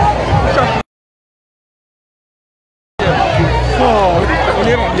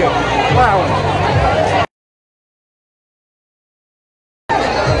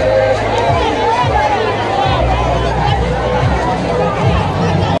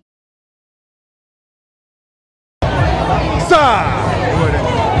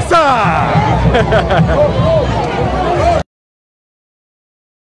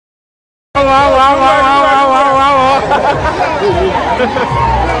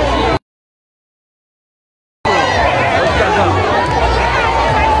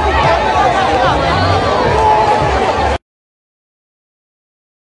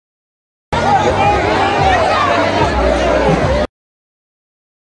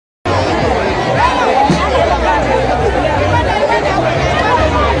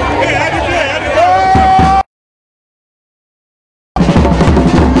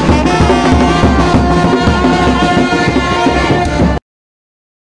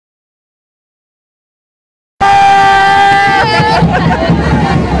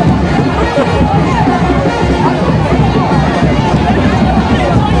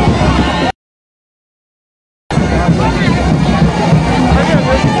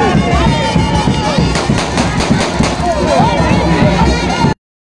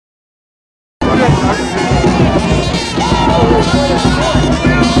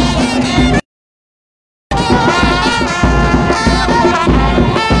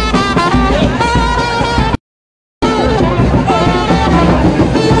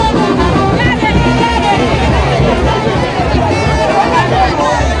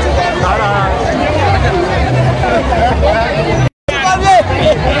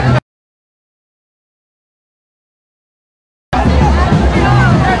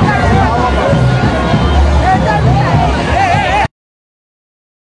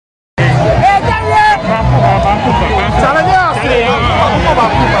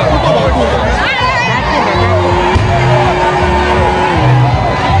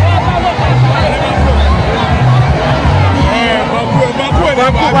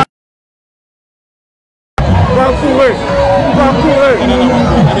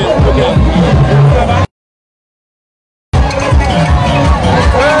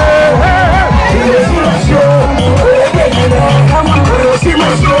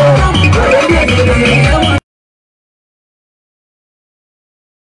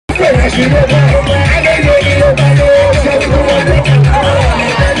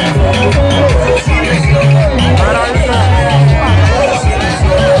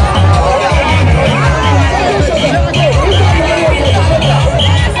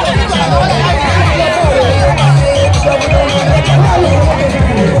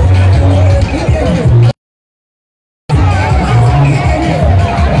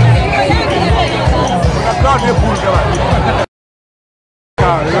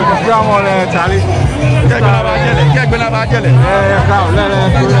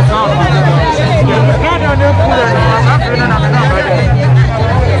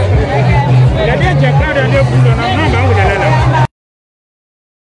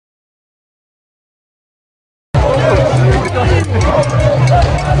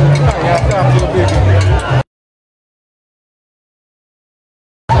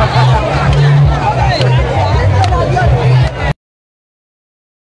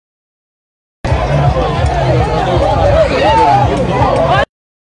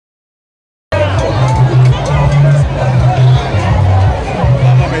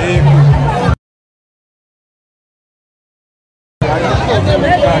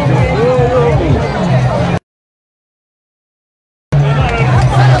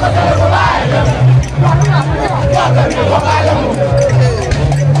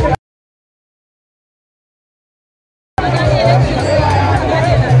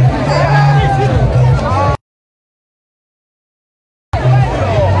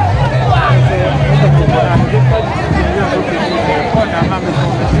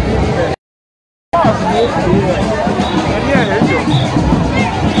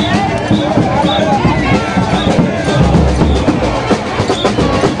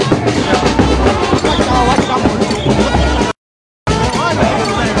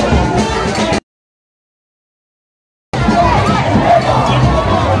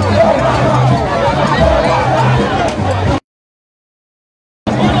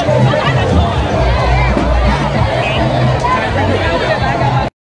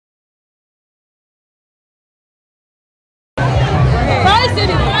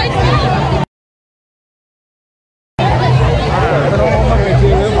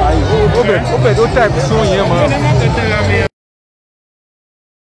 type soon, yeah, man.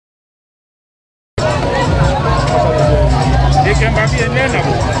 They can be a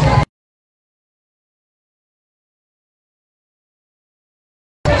nana.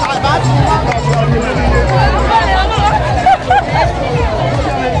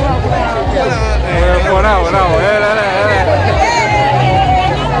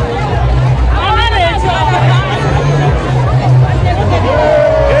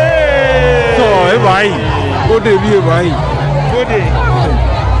 Good day, be bye. Good day.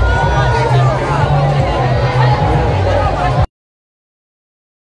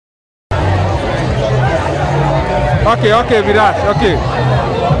 Okay, Virat. Okay.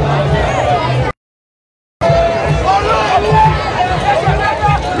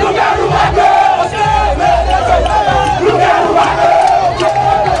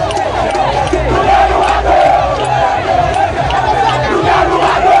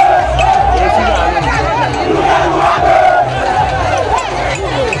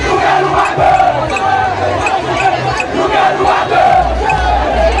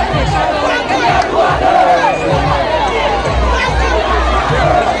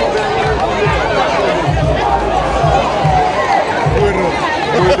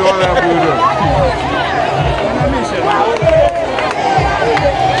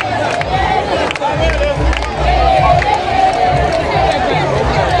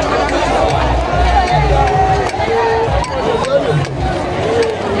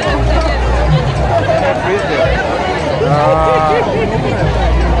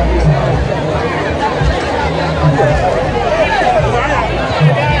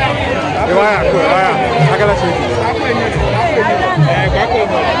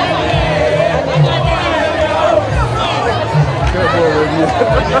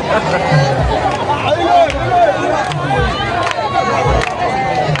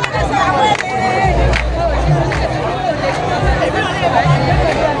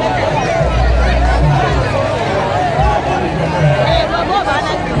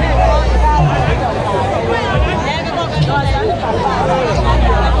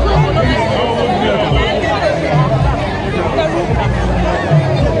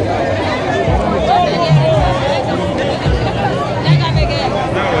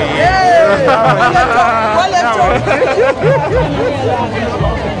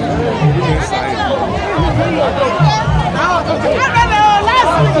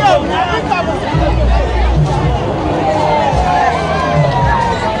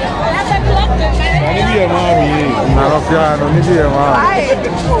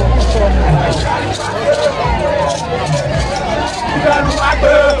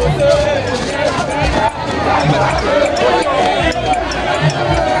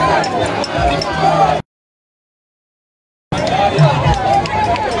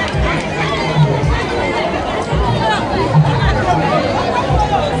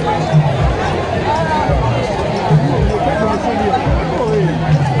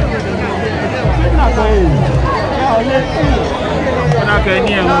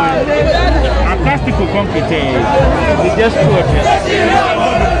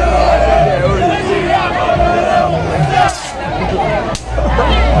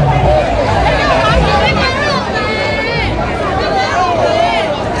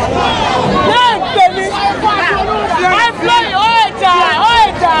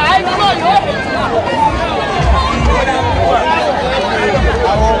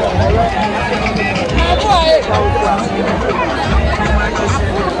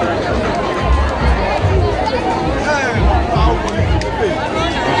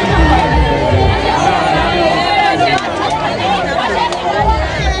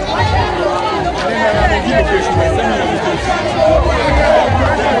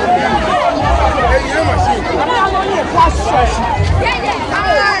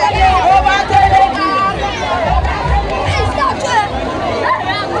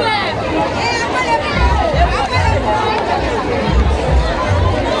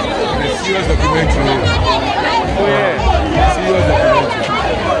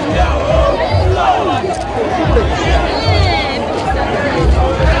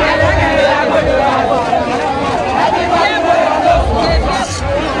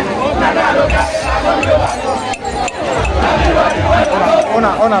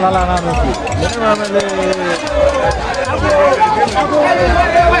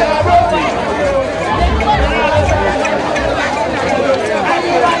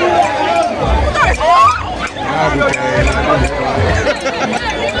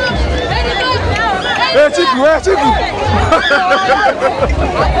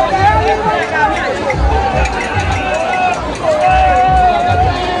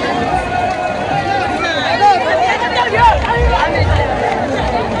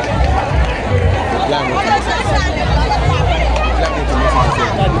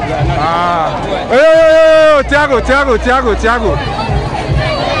 Chico. Tiago.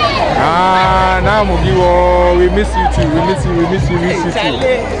 Now Mugiwo, we miss you too. We miss you too.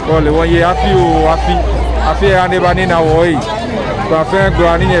 Well, 1 year I feel I never need a way. But I feel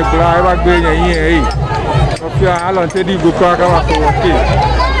going in a blind going a year. I feel I'll tell you go crack out for okay.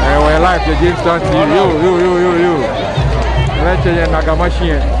 And life the James Town yo. Let's say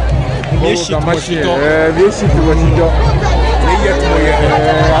Mashie. Mashie. We see to what you do.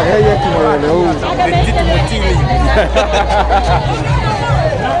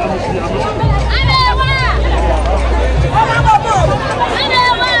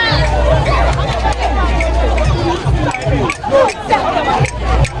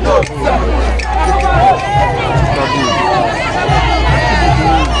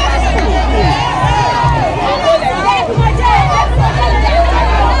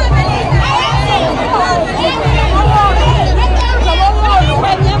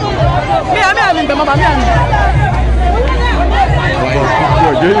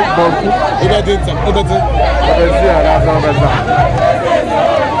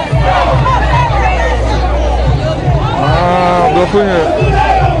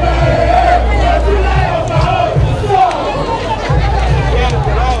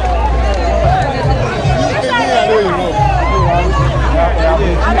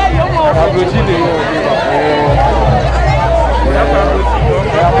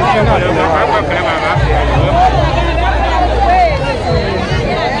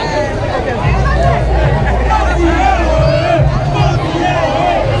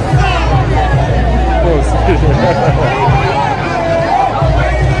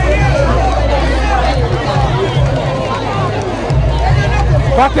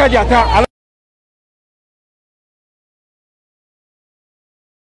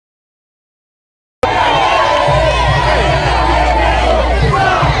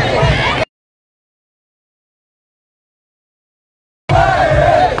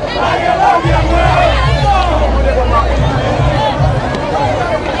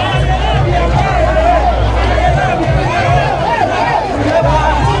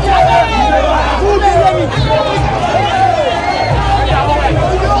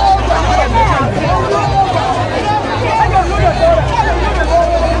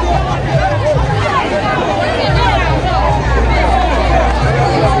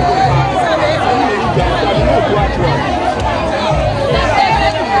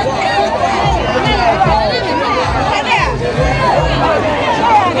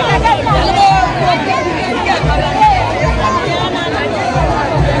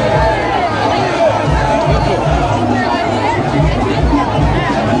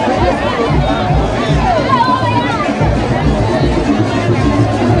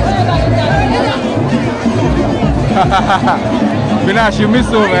 Minash, you miss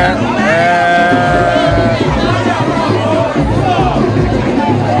him, man.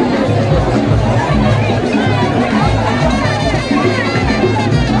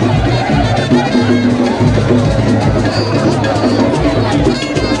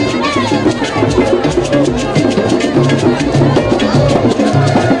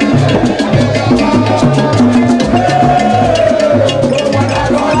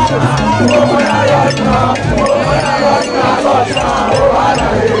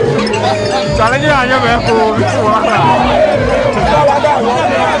 Challenge aja berapa?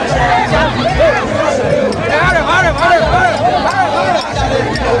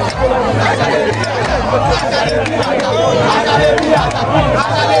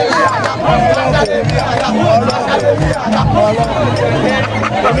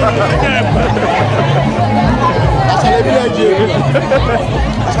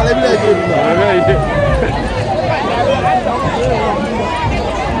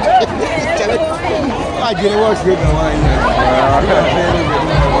 I didn't watch good now.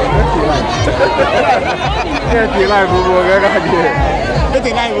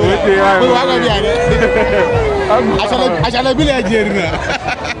 I shall be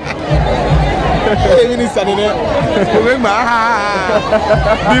Minister,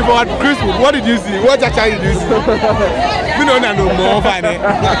 before Christmas, what did you see? What child did you see? We don't know more funny.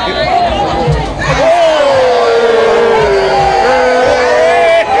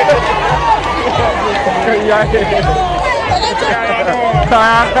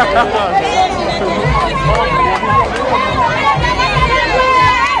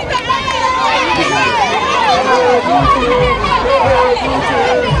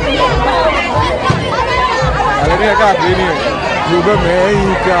 Alegria cá, menino. Juba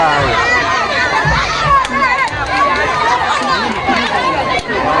bem, cara.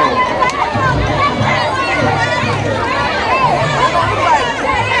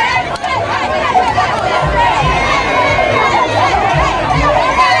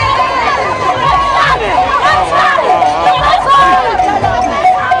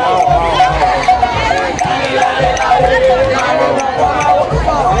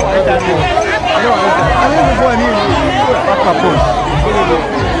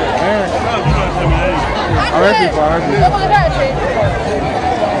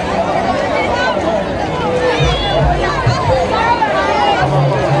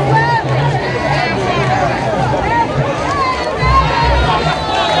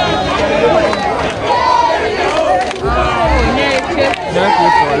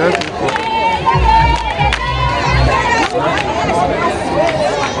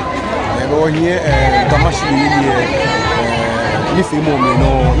 Here, Mashie, Missy Mom,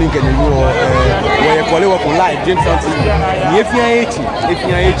 Lincoln, where you call it live, James Santi. If you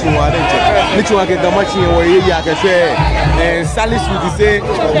are 80, which one get the Mashie or Ye Yee Ye, and Salis would say,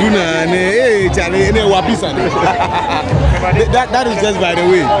 Luna, Charlie, and Wapisa. That is just by the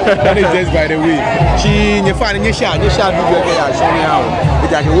way. That is just by the way. She, you find your shot, show me how.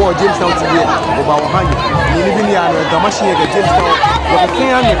 It's like a war, James Santi, about 100. You live in the Mashie, the James Santi.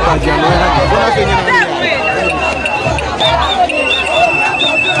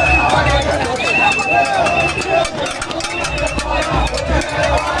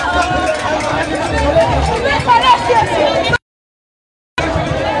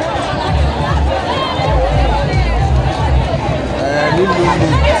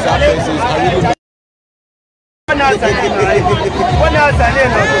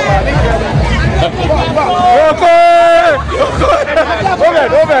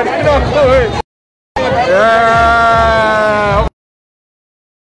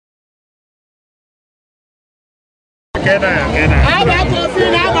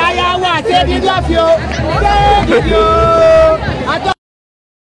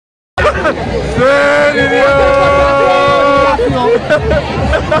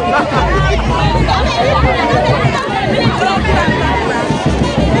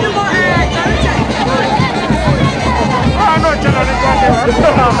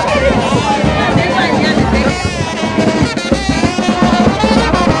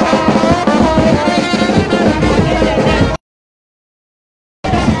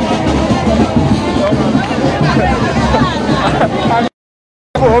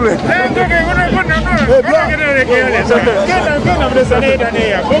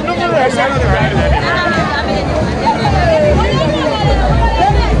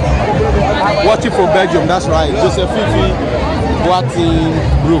 I watching from Belgium, that's right. Joseph Fifi, Boating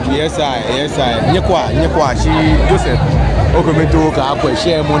group, yes I. Nyekwa, she Joseph. Okometo ka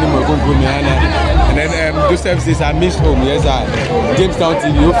share money mo Miana. And then Joseph says I miss home, yes I. Jamestown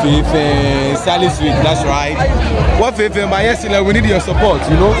TV, Sally Sweet, that's right. What Fifi, my yes, we need your support,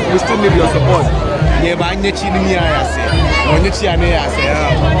 you know, we still need your support. Yeah, but Nyechi ni I say. Or Nyechi ane I say.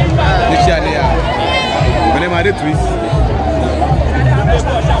 Nyechi ane I. When am I the twist?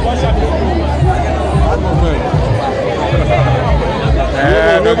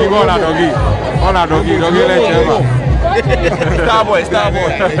 Doggy, let's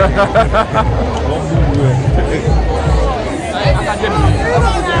Starboy.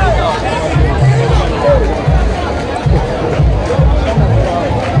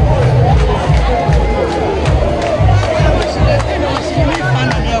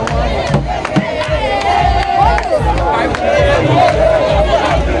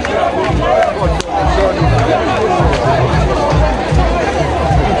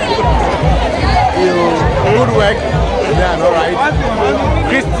 Good work. Yeah, all right.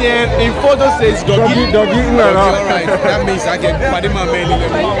 Christian in photo says doggy. All right. That means I can put him on mail.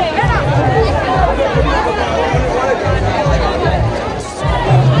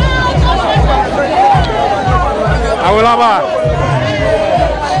 I will have a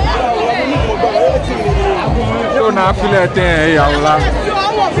now feel it there,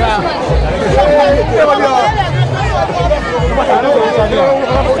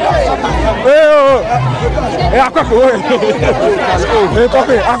 Hey, I got it. Hey,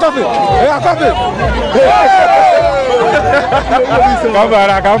 coffee. Hey, I got it. Come on,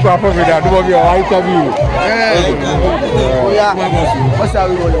 I can't go for me. That will be a white interview. Yeah. What's that?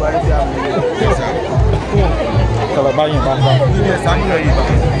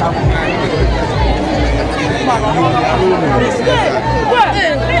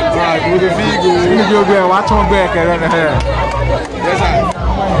 Watch on back and yes,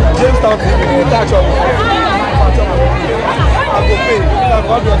 James Town TV, touch on. I go pay.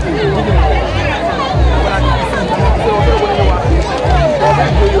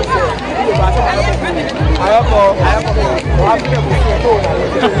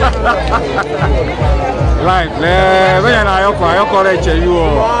 Right, when I correct you.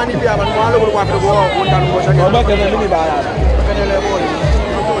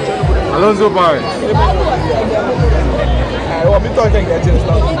 Alonso Boy.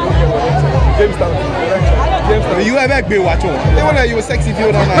 James Town. You have back be watch on. They want you a sexy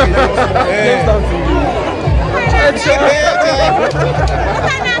field on that. James Town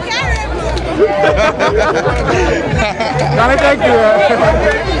thank you.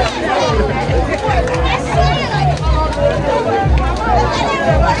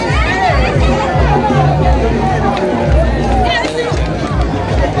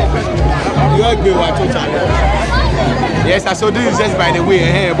 You have been watching channel. Yes, I saw this just by the way.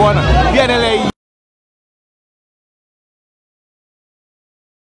 Hey, boy,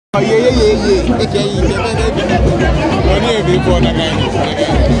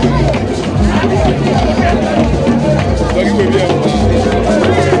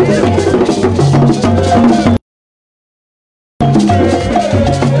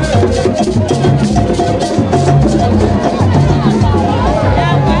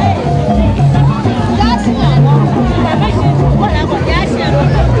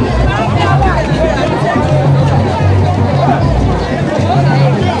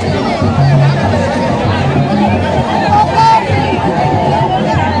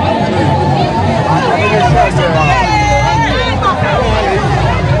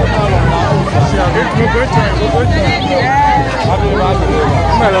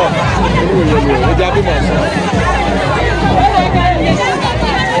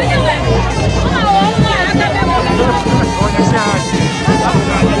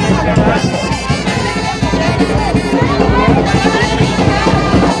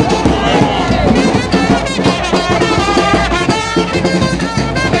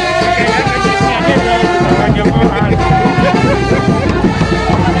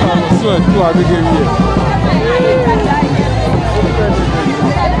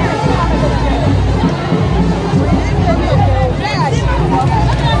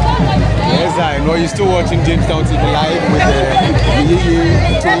 you're still watching Jamestown TV live with the Ye Yee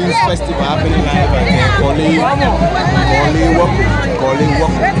Twins Festival happening live at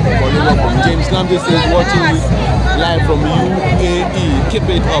welcome. James Lam just says watching this live from UAE. Keep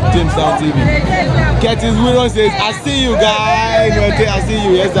it up, Jamestown TV. Curtis William says, I see you guys. I see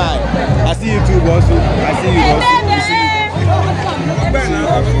you, yes I see you too, boss. I see you, boss. I see you.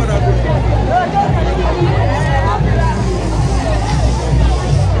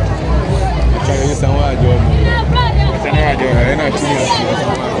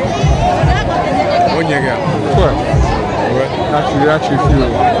 Actually feel.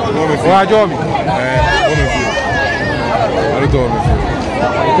 I join me. I don't know.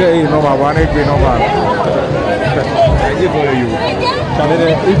 Okay, no matter what, no matter. I give for you.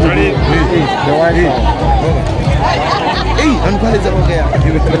 The white hey, I'm calling it okay.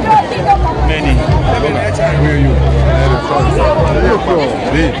 Many. Where are you?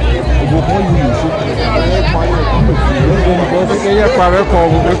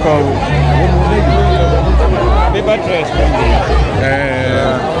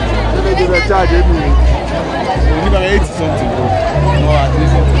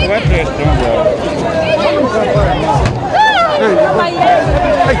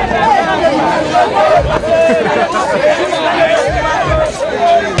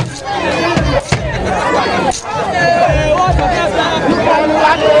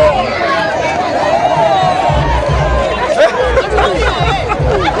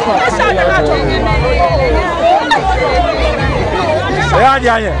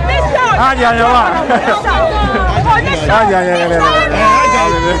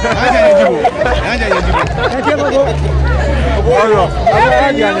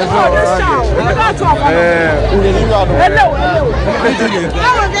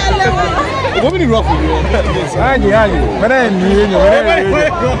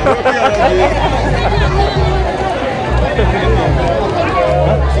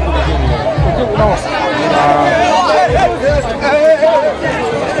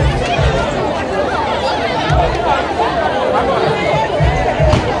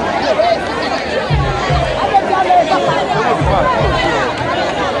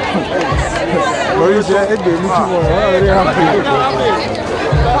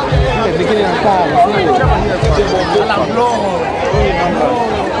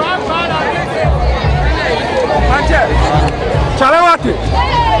 Chalawati.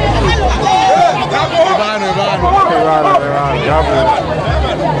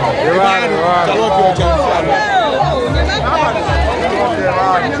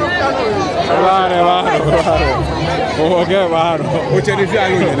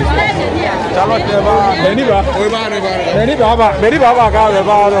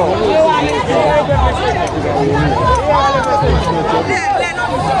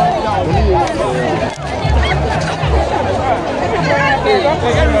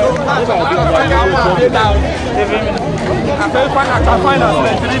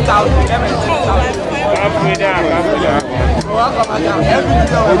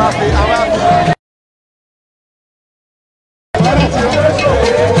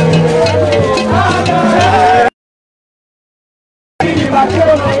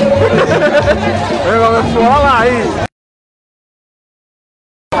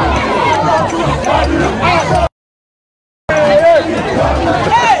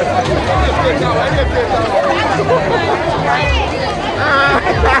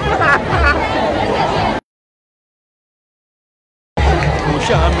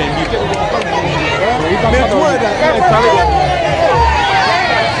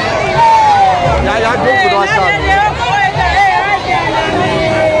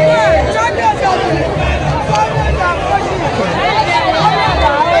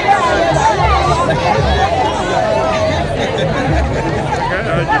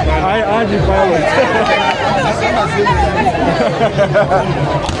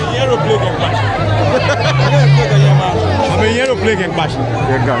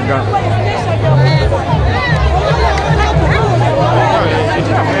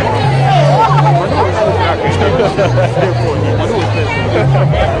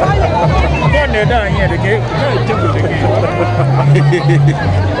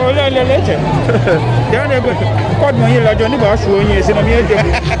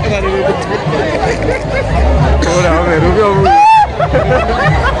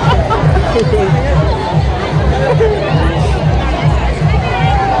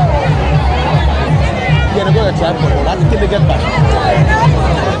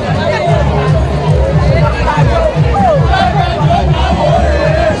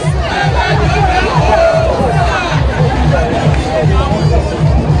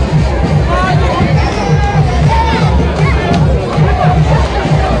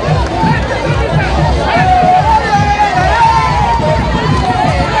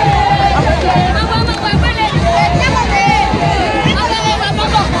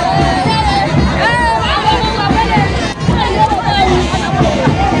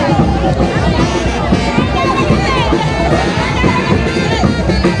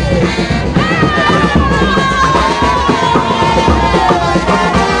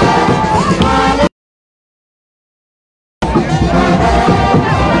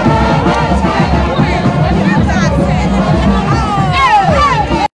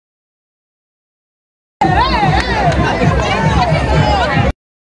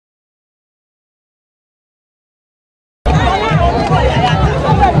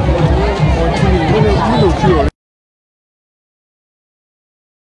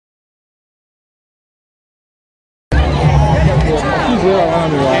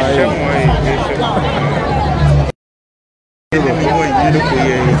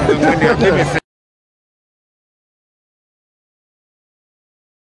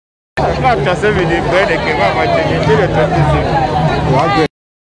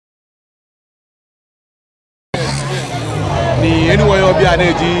 Anyway, I'll be an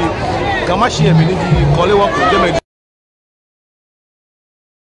AG. Mashie and Miniji, call it what fine.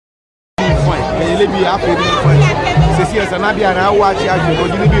 Can you be happy? Says yes, and Abia and I watch you, but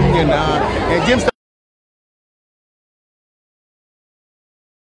you live in James.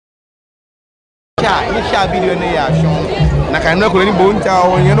 It shall be the near show. Naka no going bone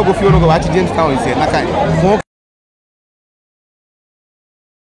town, you know, go feel go at Jamestown. Said Naka.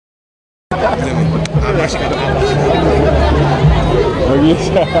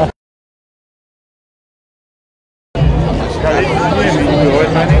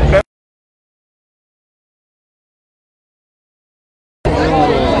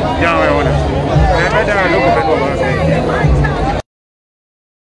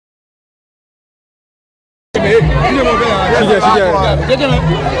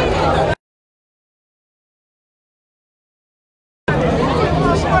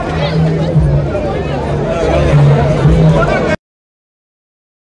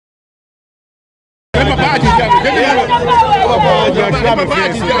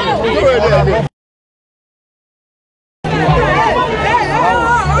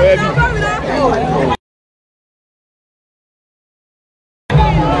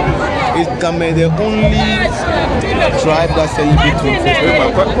 Is Game the only tribe that celebrates with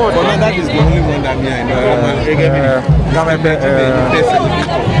festival? For now, that is the only one that I know. Game they celebrate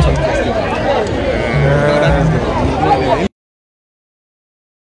with festival. That is the only.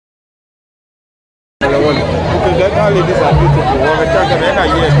 Okay, that ladies are beautiful.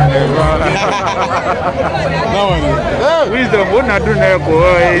 Wisdom would not do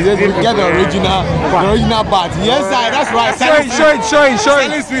get the original part. Yes, that's right. Show it.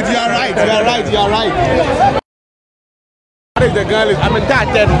 Sweet, you are right. That is the girl. I'm a dad.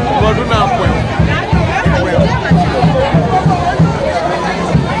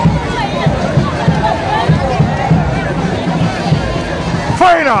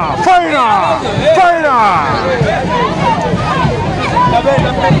 Final!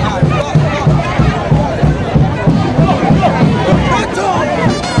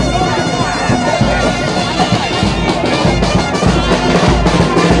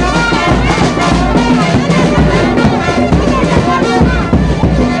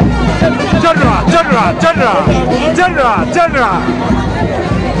 General!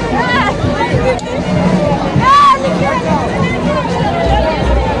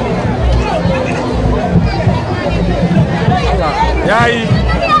 Ye Yee.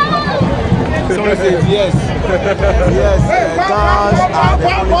 Someone says yes. Yes, dance are the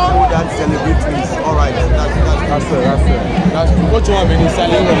only people that celebrate things. All right, that's true. What you want me to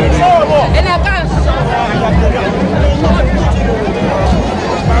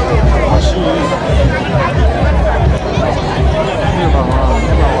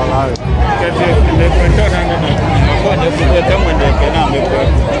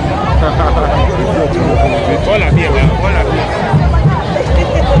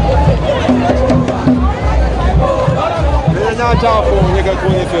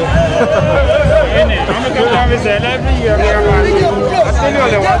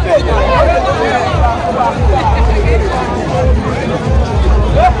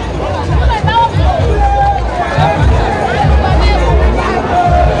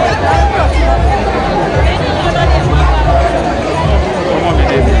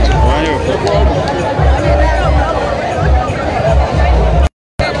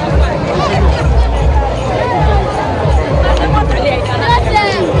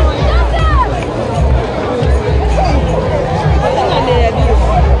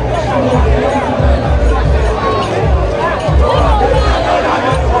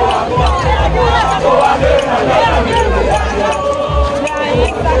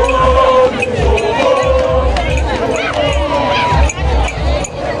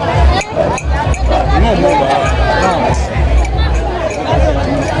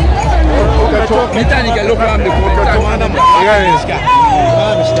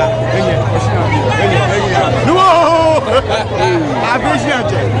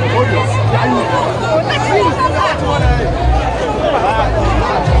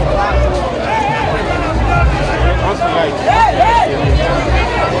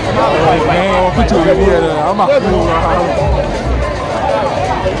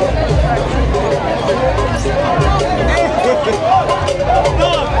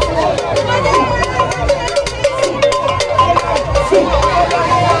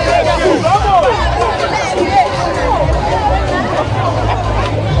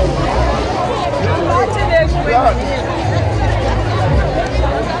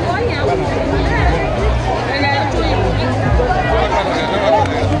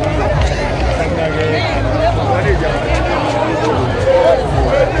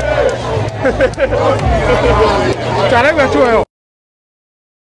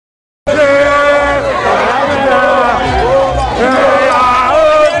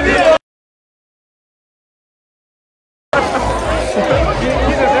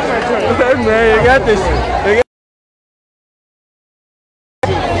You got this.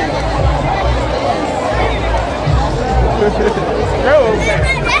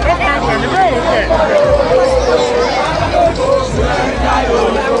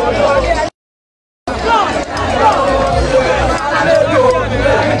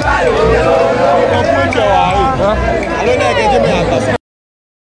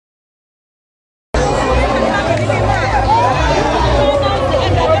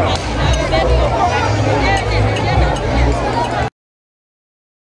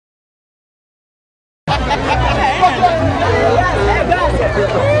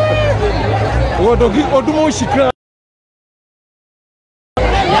 Odogi odumo shikra.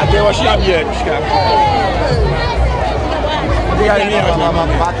 Ya de washi abie shika. Ya ni mama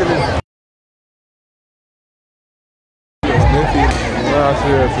battle. Yeah,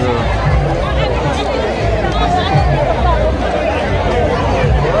 serious.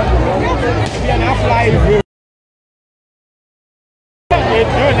 Yeah, fly.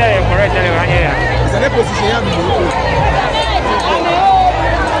 It's a position you have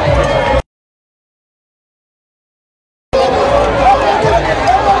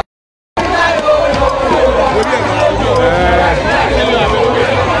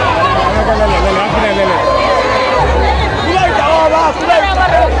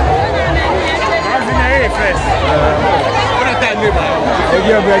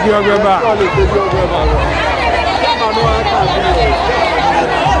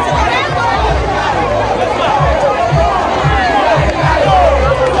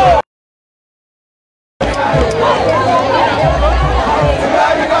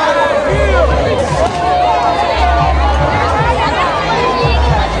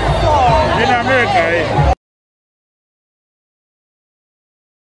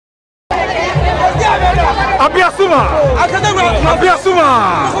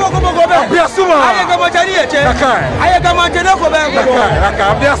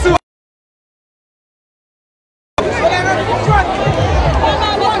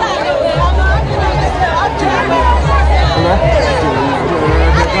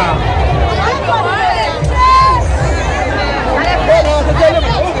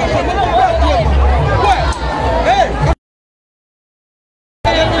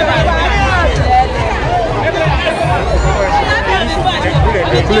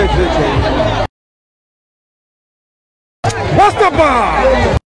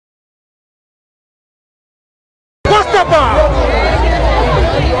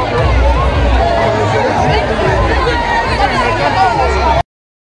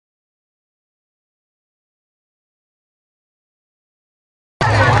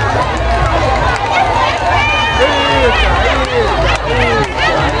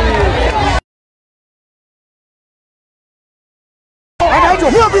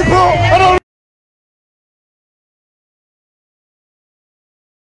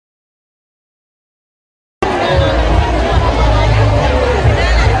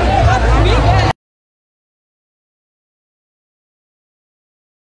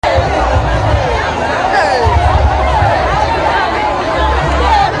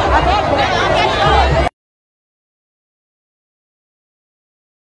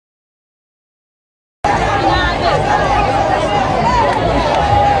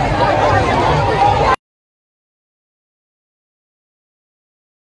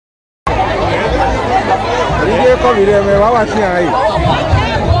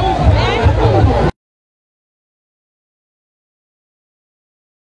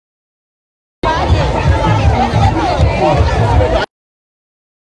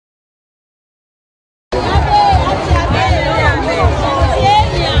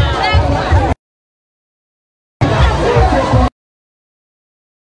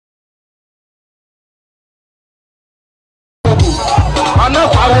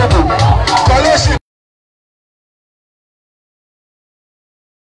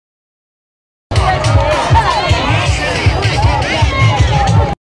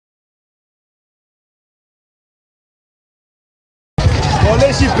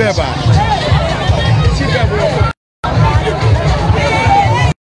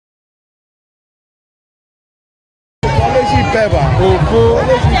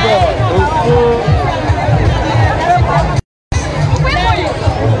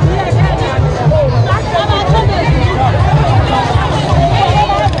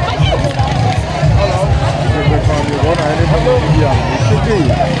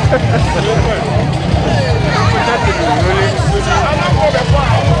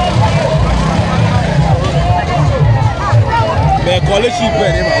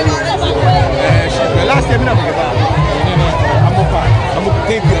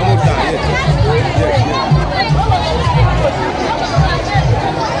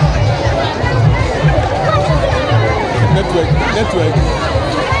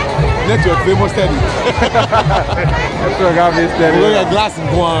network famous steady. Network have been steady. We got glass in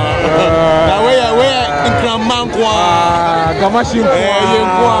Kwan. Now where in Kramman Kwan. Mashie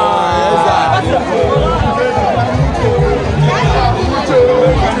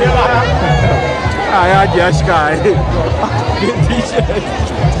I just guy.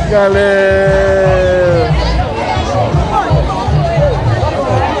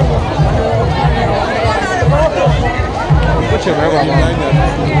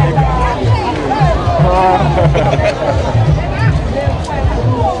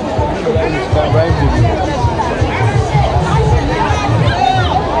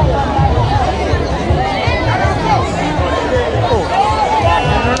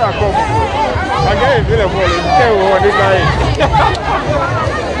 come. I get it available. Tell what they buy.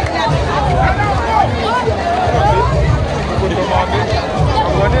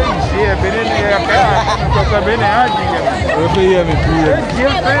 What is here? Benin here, because I've been out here. Every year, me too.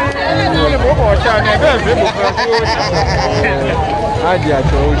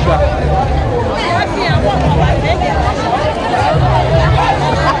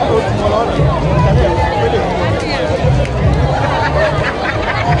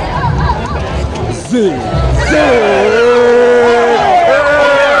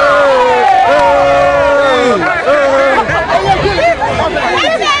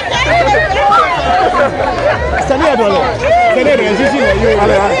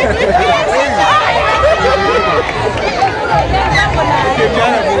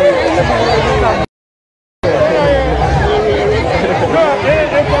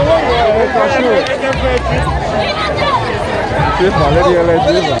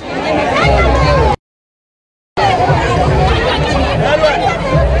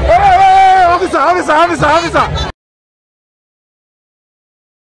 Officer.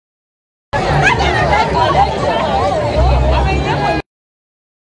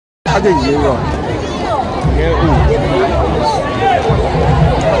 I think you are.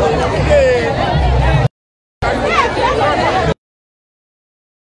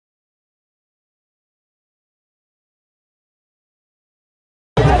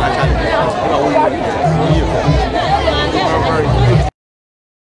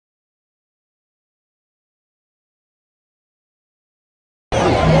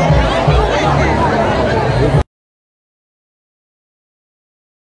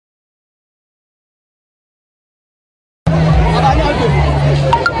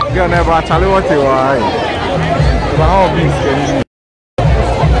 Never tell you what you are. But how big can you?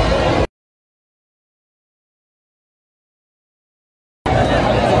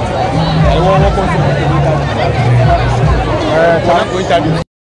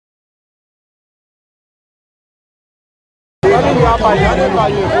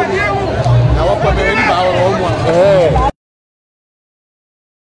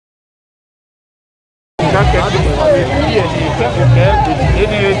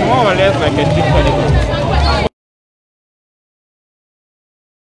 It's more or less like a different.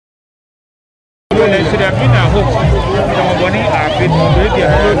 There should have been a hope. Somebody has been already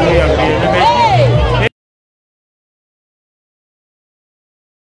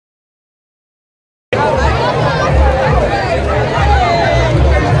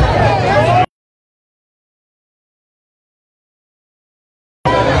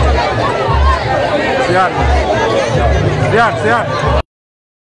Sian.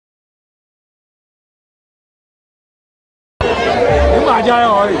 Ini aja ya,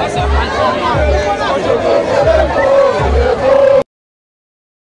 oi.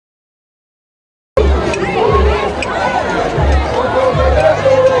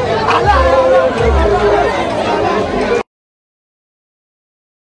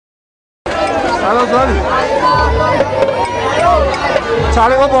 Halo, Son.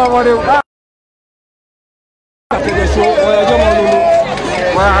 Cari apa mau dia?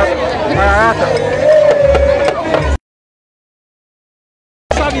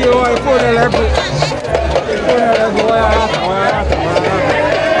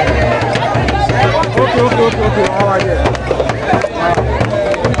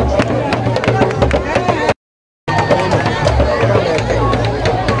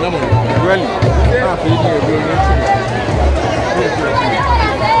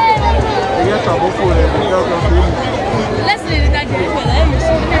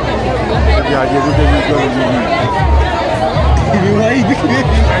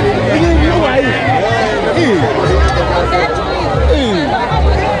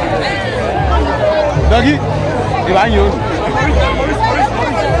 Doggy, Ivan, you.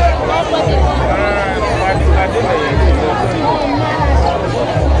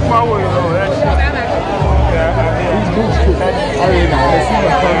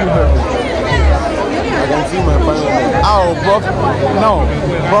 I can see my family. Oh,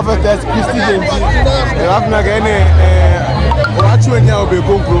 Prophetess Christy James. You have not any. Watch when you be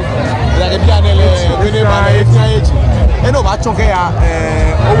compro. Like a piano, when you buy it. And over Chokea,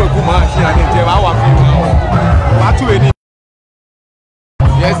 over Kumashi, and our people. Watch when you.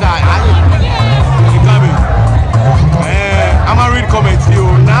 Yes, I'm coming. I'm a read comments here.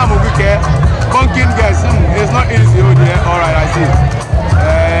 Now I'm okay. Bunking guys, it's not easy. Alright, I see.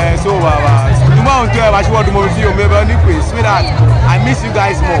 So, sweetheart, I miss you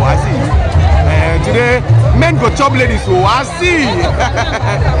guys more. I see. Today, men go chop ladies, so I see.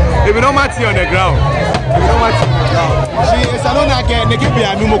 If you don't match on the ground, if you don't match. She is alone again. They give me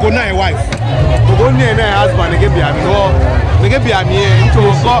a new wife. Go near her husband. They give me a new. They give me a new.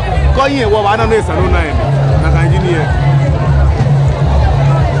 So go here. What I don't know is alone. Na engineer.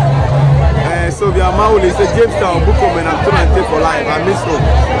 So we are Mauli. It's a Jamestown book and I'm trying to take for life. I miss home.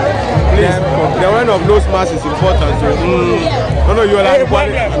 Please, the one of nose mask is important. So, no, you are like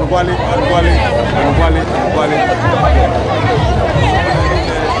Wale.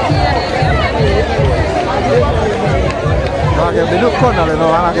 Okay, they look corner, no,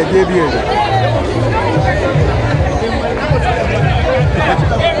 I can give you.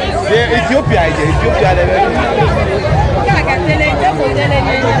 Ethiopia.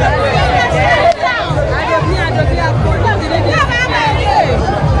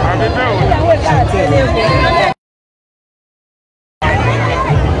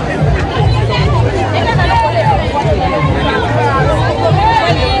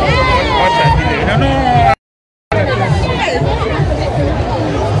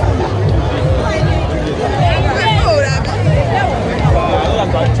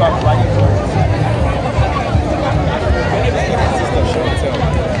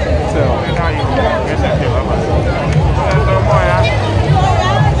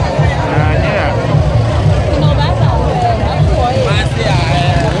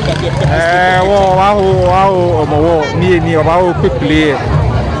 Wow, quick play.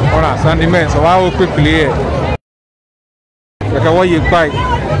 Sandy men, so wow, quick play. Like what you buy,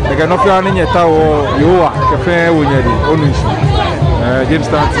 like an offer in your tower, you are cafe when you're the only James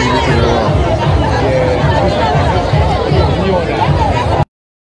Stanton.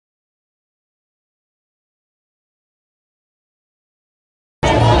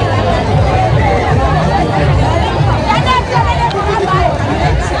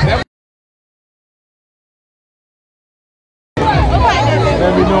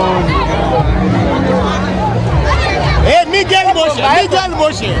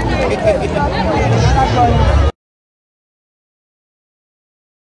 Mashie.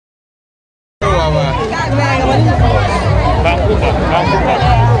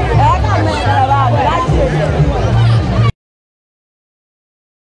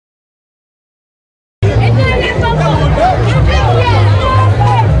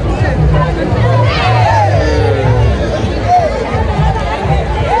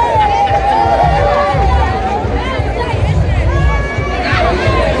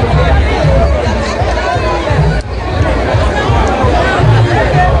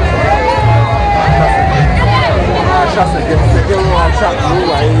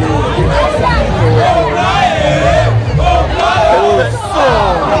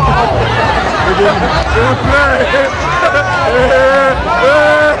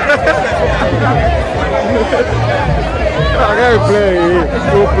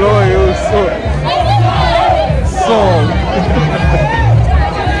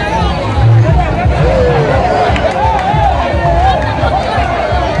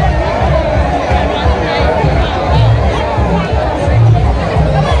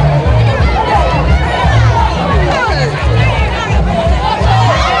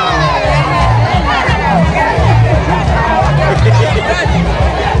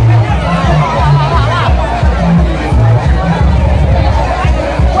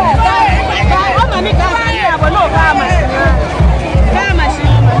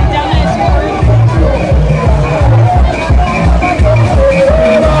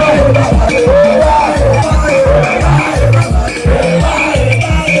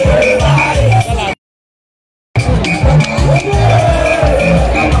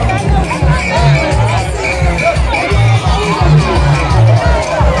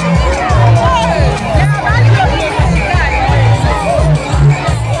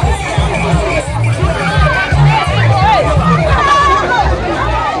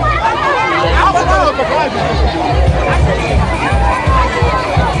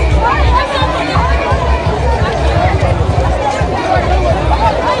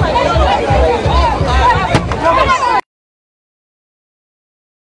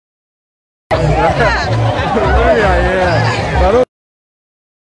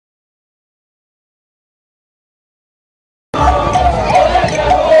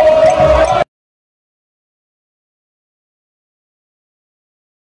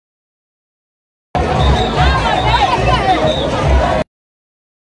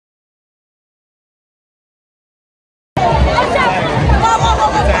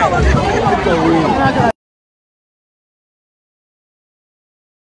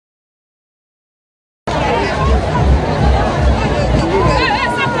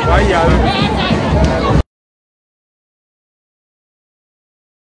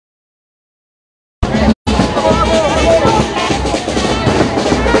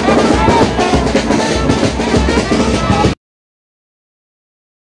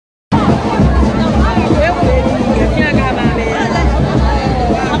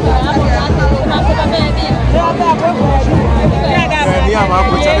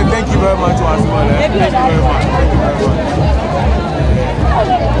 Thank you very much as well. Thank you very much. Thank you very much.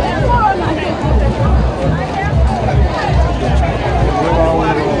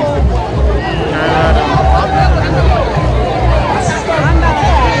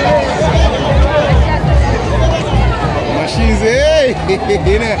 Machines, hey,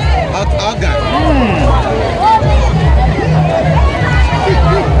 Aga.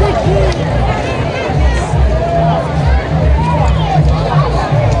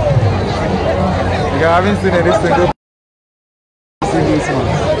 I haven't seen any single.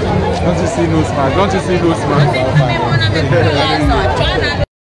 Don't you see no smart? Don't you see no smart?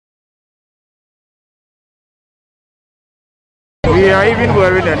 We are even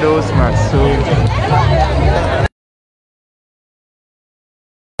wearing a nose mask, so.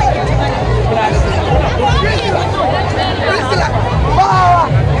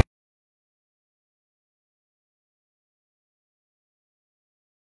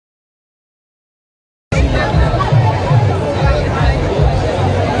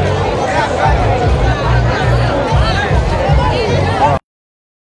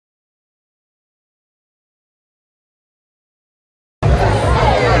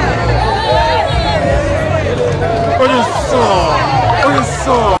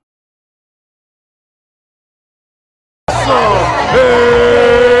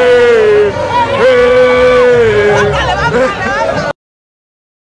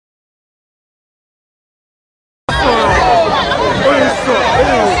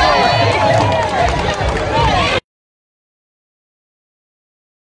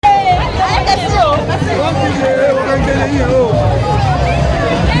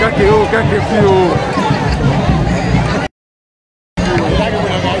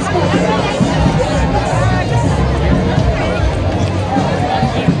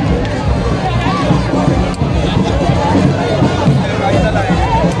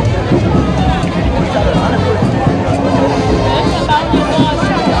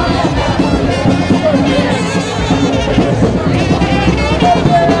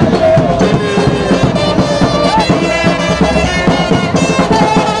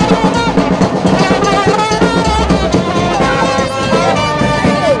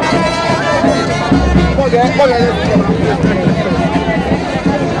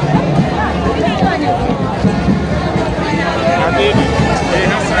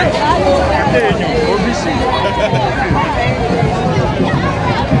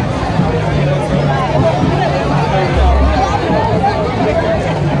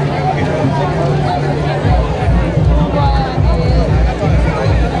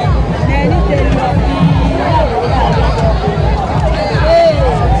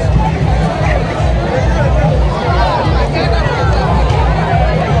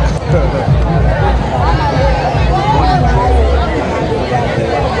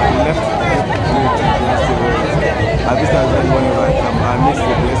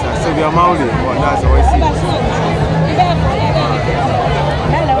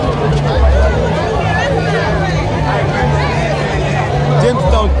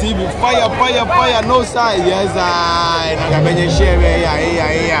 Fire, no side, yes, I share.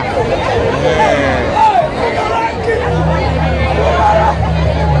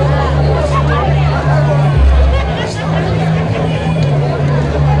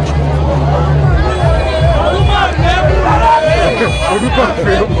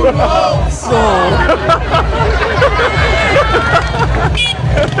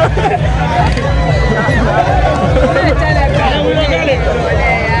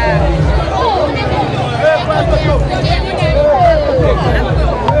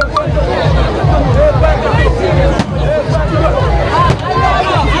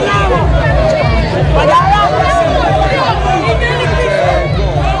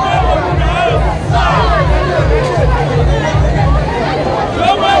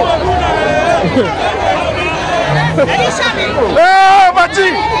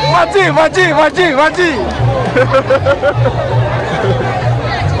 Mati.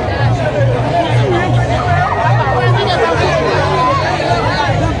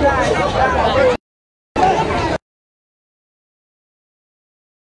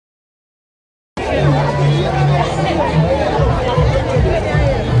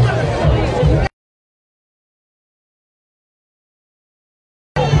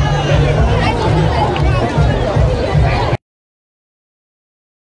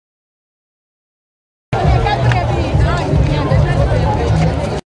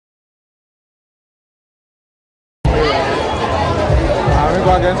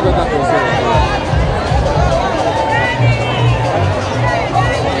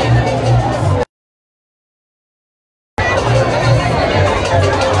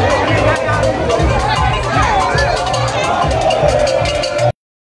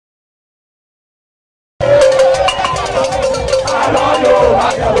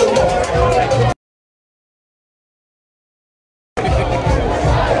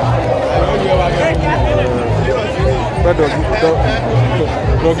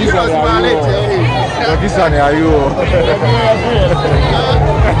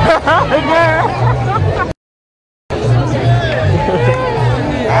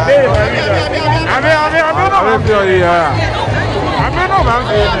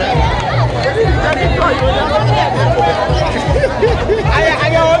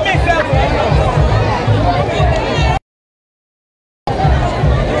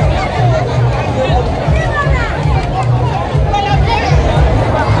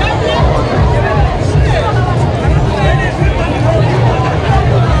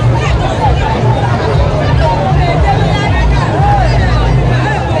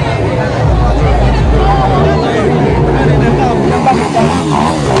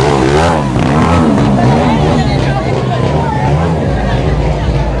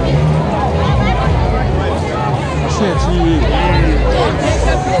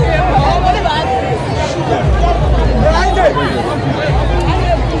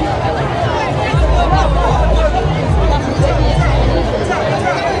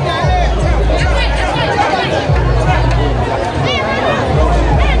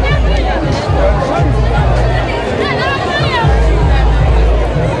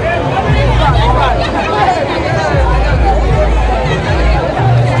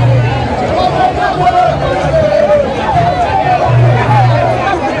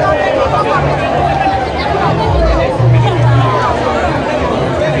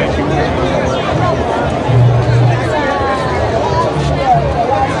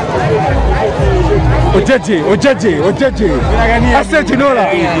 Ojeje. I said you know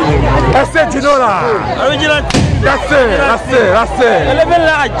that. That's it. A little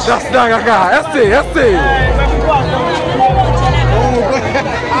large. That's that guy. That's it.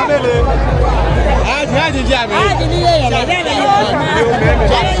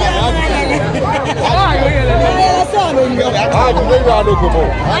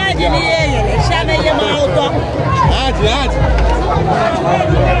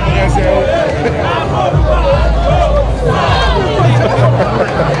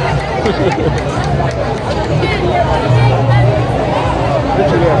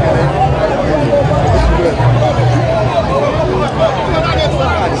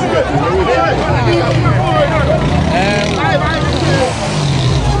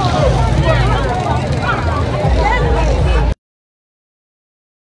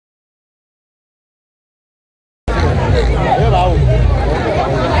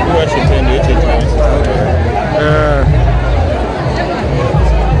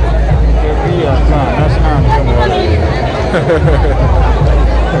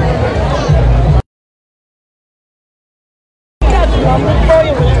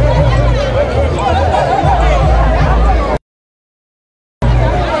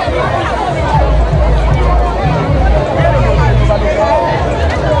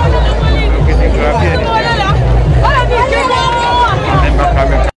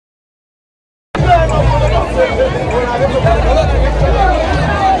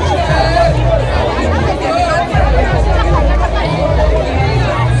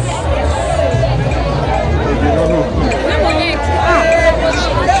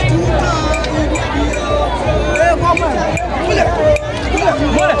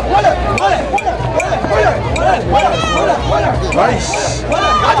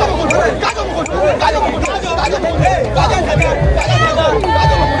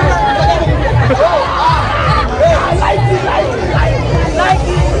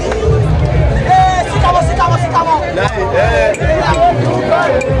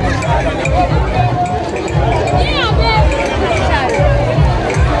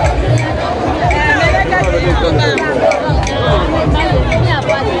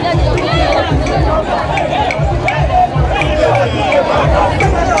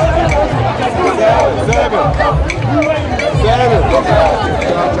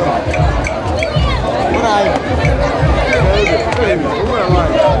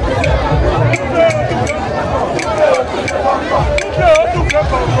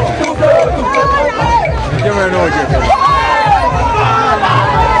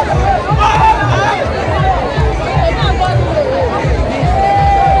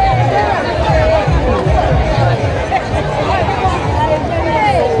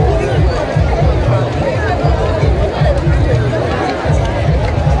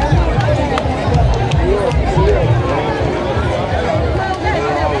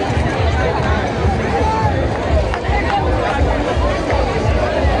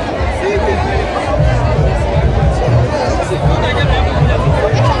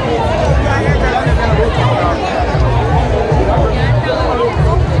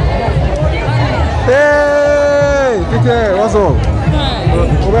 What's up?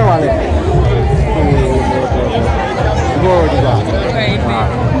 Where are you?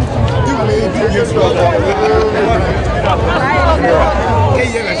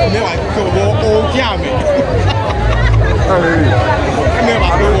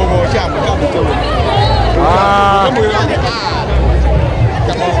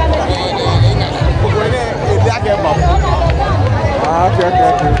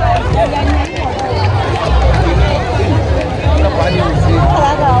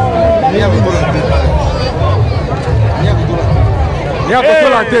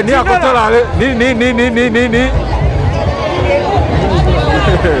 Ni akotola ni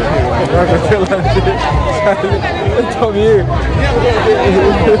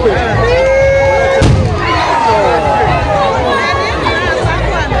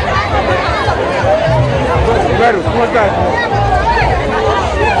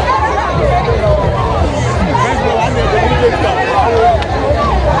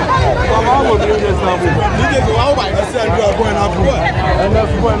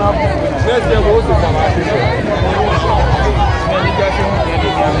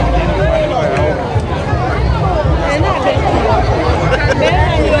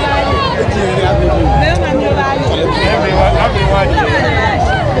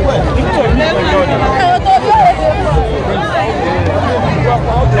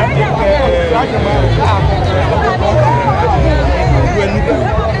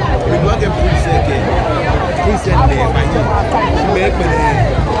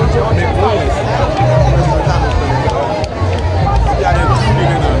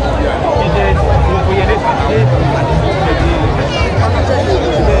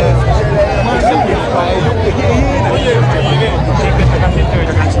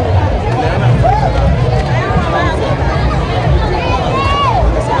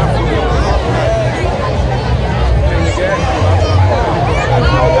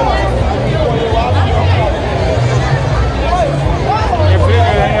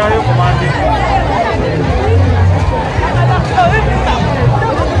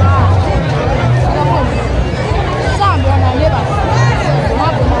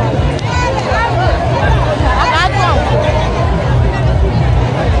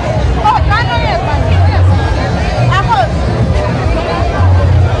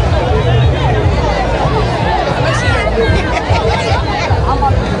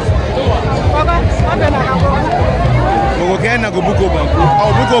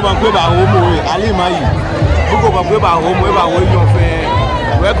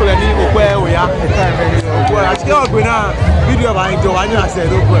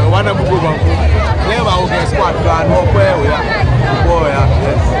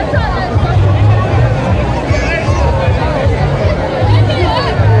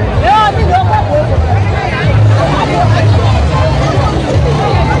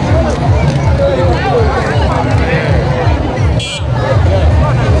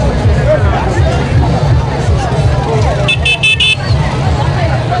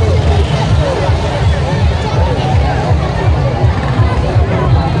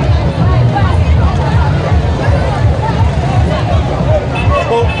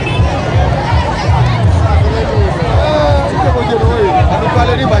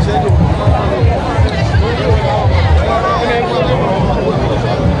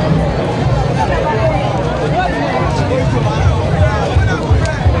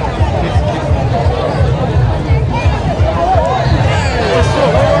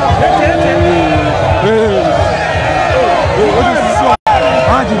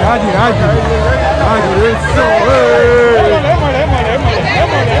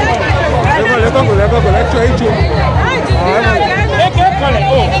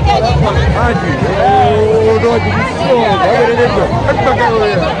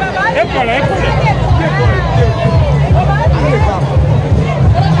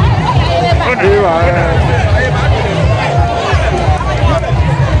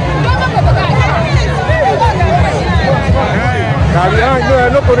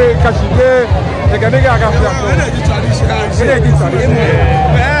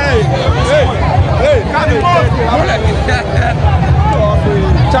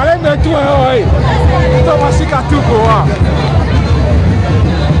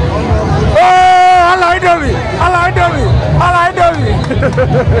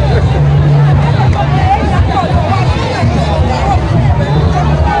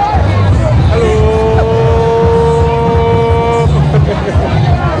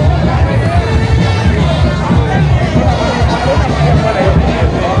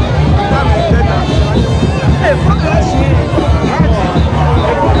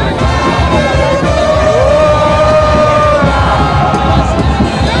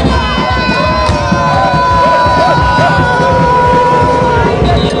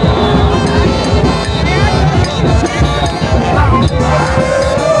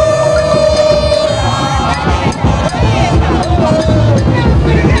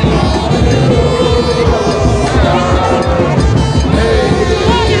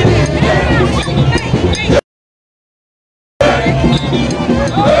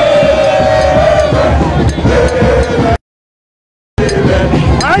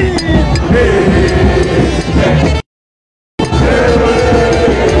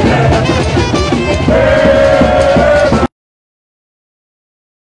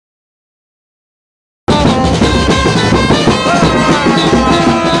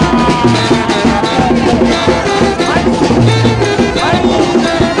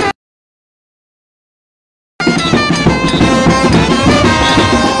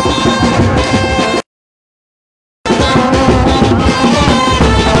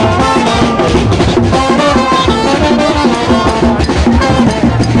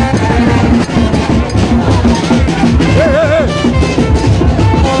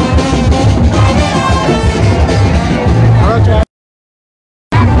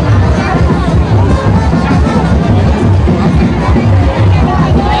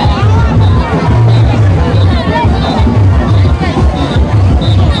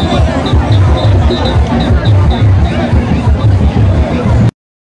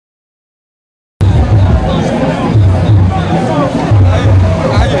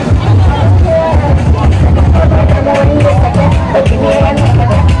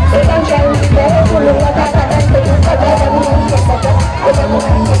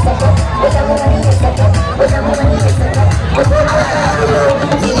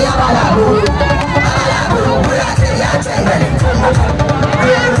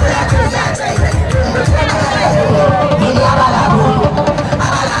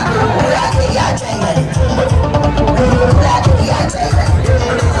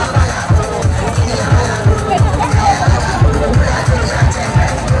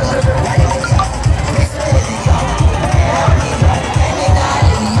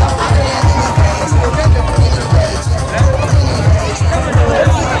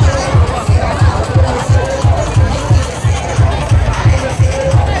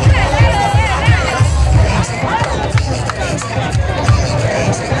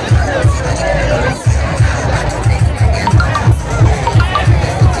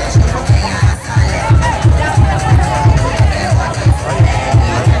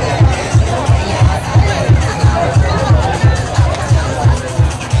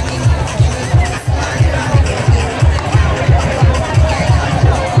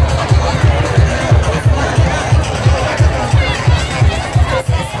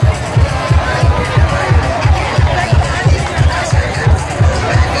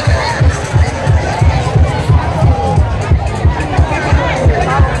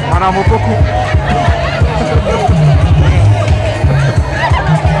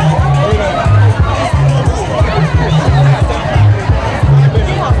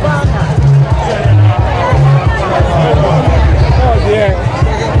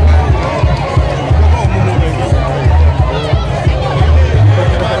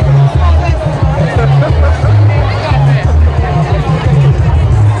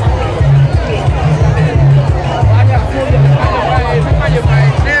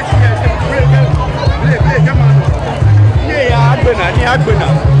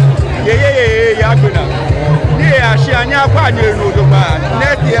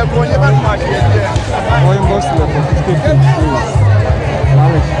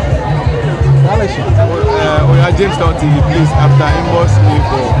TV, please, after inbox me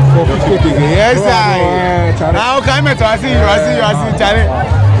for 50. Yes, I. Now, come to I see you, Charlie.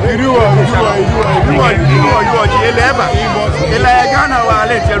 You do what, you never. Ghana, while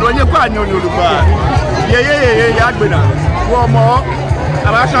later, when you find your new bar. Ye, Yagbina. One more.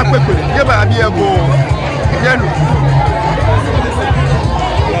 I'm actually quickly. Never be a go.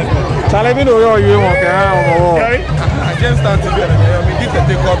 Charlie, we know you want to I just start to be a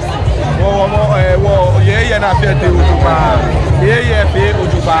take up. Ye Yee na fe te ojuba. Ye Yee fe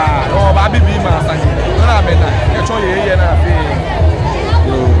ojuba. O ba bibi ma sanje. No na me na. E cho Ye Yee na fe.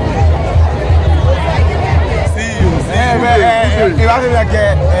 See you. E ba se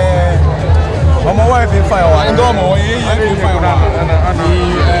like omo wa fe fine wa. Ndo omo Ye Yee fe fine wa.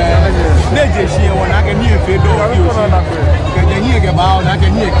 Neje shi won na ke ni fe do fi o si. Ke je ni ke ba na ke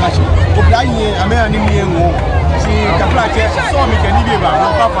ni e kashi. O bla yin ame ani mi enwo. Si kaflache so mi ke ni bi ba no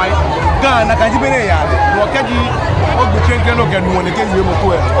pa fai. Ghana can you be there? What can you do? Can you get one again? You will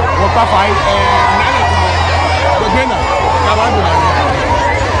what papa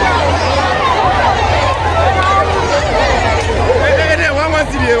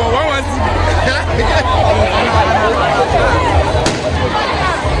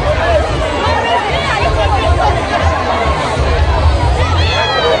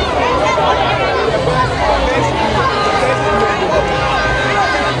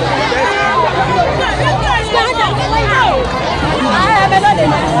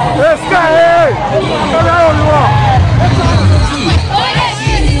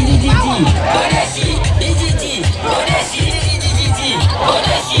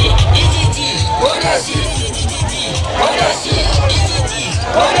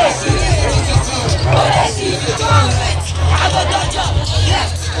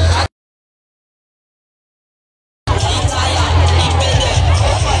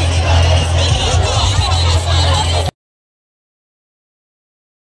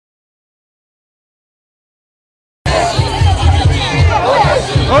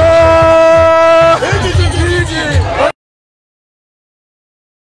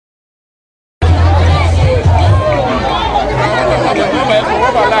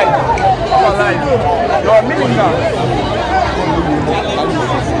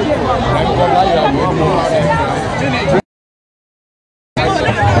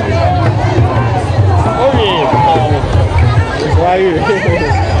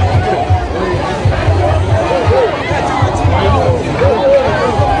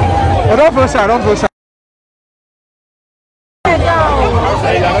Don't go shy.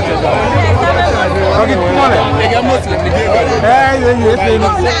 Okay, come on.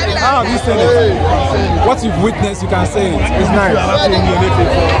 How have you seen it? What you've witnessed, you can say it. It's nice.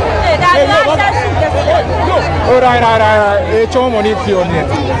 All right. Show money to your net.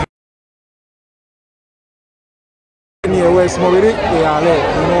 Anyway, small bit. Yeah,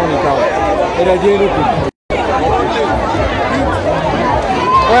 let you know me come.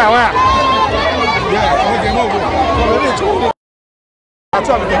 Where?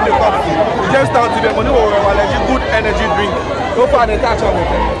 Just down to them, we good energy drink. So far, they touch on it.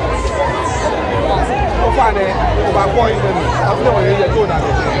 So far, they overpoint them. After when they go down.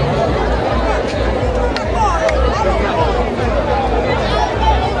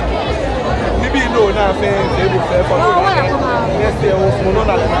 Maybe you know now, they will say for next year, we'll know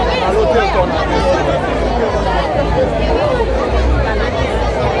that I'll take on.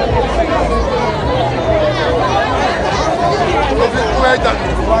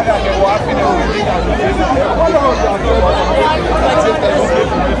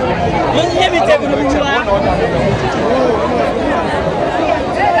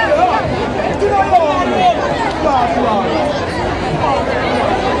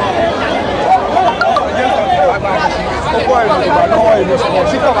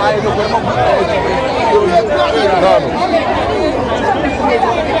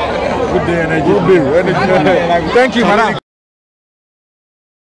 Good day, energy. Thank you, madam.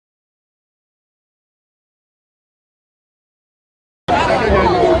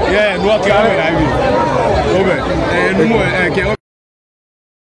 Yeah, no camera, I mean. Over. No more.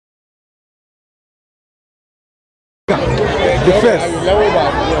 The first.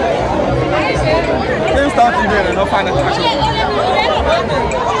 They start email and not find a touch.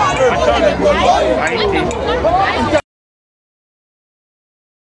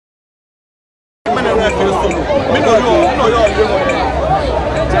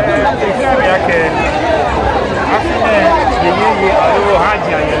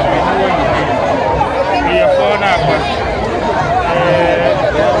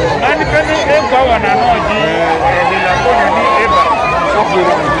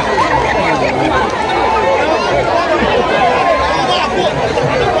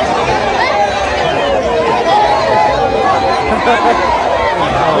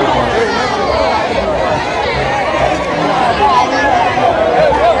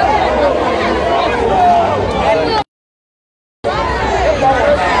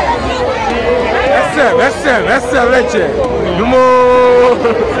 Let's leche. Lumo.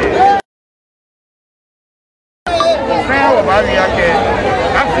 Friend of mine yake.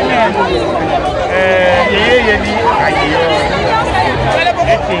 Afina. Ye Yee Ye ni ayo.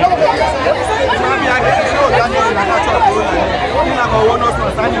 Eti. Mami yake sio yani na kacho kuona. Ina kwa wono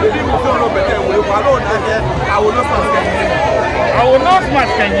sasa ni bibi mfano no bete we kwalo na je awono sasa ni. Awono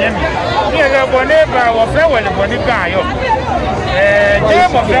sasa ni. Ni ga bone ba wo fe wele bone ga yo.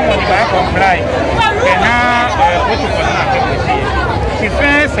 Dem of them will back comply. And now, what you want to do? She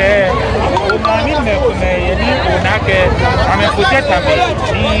says, I'm a project.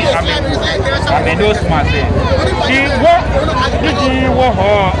 I'm a no smart. She walk, you walk,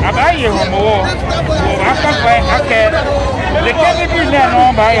 I buy you home. After the Kennedy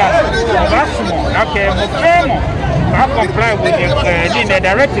no buyer, that's okay, I comply with the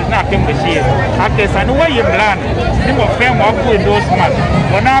directives now came this year. After some way you plan, you will frame up with those months.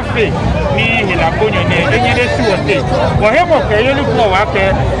 When I feel me, he'll have put your name, and you see what they for him. Okay, you look for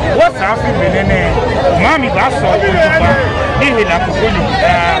what's happening in there. Mommy, that's all you have. He'll have to put you.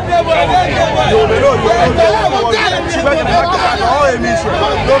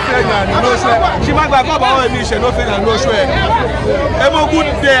 no swear. She might go about emission, no thing and no swear. Every good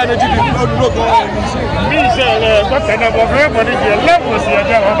day energy no go me say but I never everybody the levels here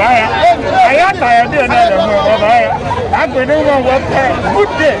I am tired I'm going to work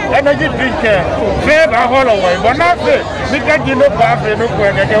good day energy drink fair a Holloway but not fair because you look back and look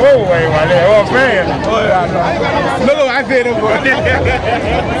when they go away or fair no I say no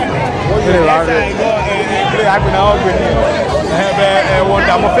I've been out with one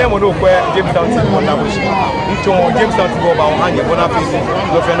I'm a family of where James Town on that was James Town to go about 100 one of his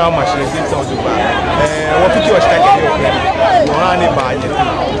no Mashie James Town to buy what you are stacking you are by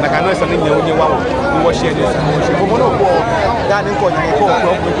like I know something you want to wash it that in court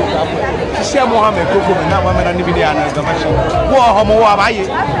share Mohammed Coco and now I'm an Indiana the machine homo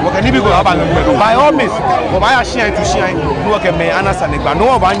what can you go about by all means I share to shine work a man and but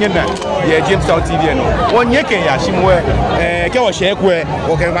no banyan yeah James Town TV no one year can yashimwe Kewa shekwe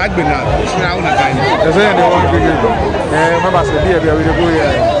okay bad be now now na time the say they want to go remember say there we go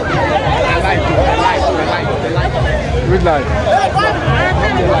here good life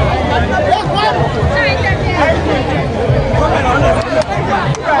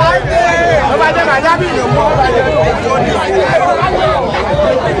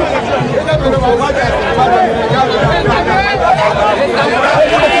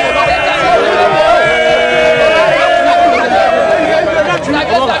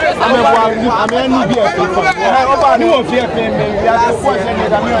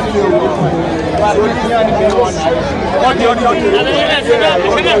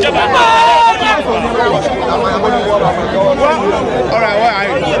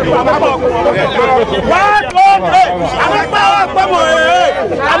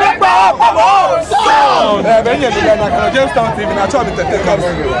James Town TV na chop the comes.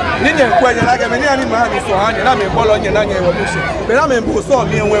 Ninye kwenye na keme ni ani mahali so hanye na me bolo nye na nye evolution. Be na me mbo so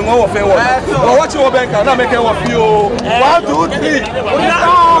mi enwe wo fe wo. Wo watch wo benka na me ke wo fi o. 1 2 3.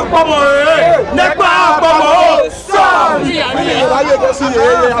 Pomo nekpa pomo so. Aye go si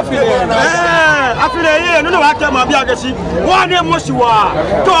ye afile ye no wa ke ma bia gesi. Wo ne mosi wa.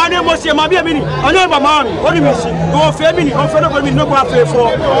 To ane mosi ma bia mini. Onye ba ma mi. Oni mi si. Wo fe mini. On fe no go mi no go afe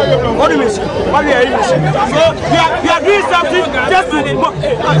fo. Oni mi si. Wa ye yi si. So we are doing something just to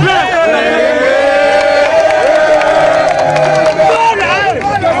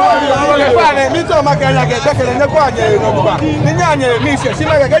mi to makanya ke bekele ne kwa anye no ba ni nya anye mi se si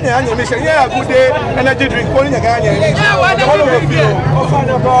maka nya anye mi se nya good day energy drink ko ni nya anye all of you o fa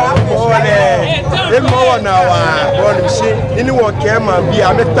na ba o ne e mo wona wa o ni se ni wo ke ma bi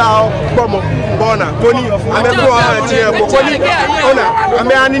ameta bomo bona koni ameko a tie ko ni ona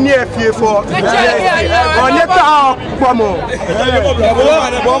ame ani ni efie fo o ne ta bomo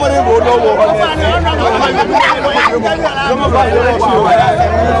bomo ni bo lo wo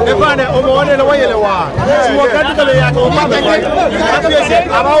Evane omone no wayele wa wo kadu le ya ko ma be afiese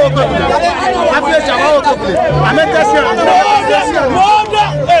abawo ko afiese abawo ko ametasi moda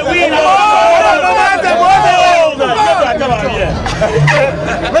e wi no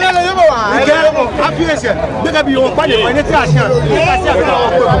Mena le yobo wa afiese be ka bi yo pa le ni tra sian ka sia ka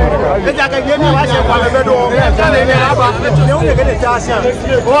ko e ja ka ye mi wa se kwa be do ka le ni aba ne o ne ke le tra sian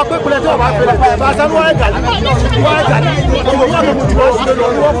o pe kule to ba fe le ba sa wa ga wa ga o wa mo ti o se lo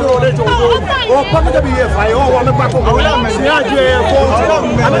o le to o pa me bi e fa yo wa me pa ko si a je ko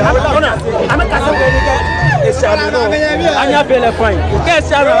ame ka se ko ni ka e sa mi no anya be le fine ke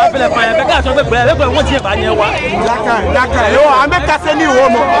sa ra be le fine be ka so be won ti e ba yen wa laka yo ame ka se ni wo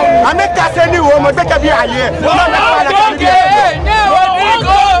mo ame ka se ni wo mo be ka bi aye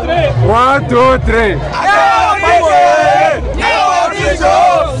 1 2 3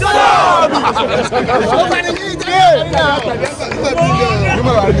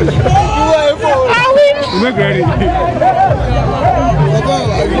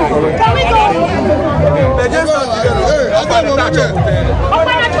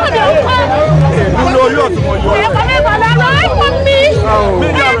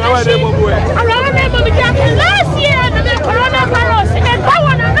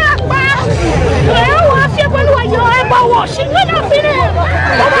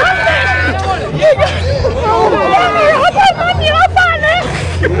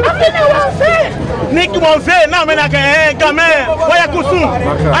 Nick Monfé, non mais na gamin, waya kusun.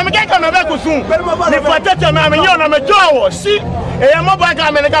 Amike kama be kusun. Ni fatete ma me yona me jowo si e mo ba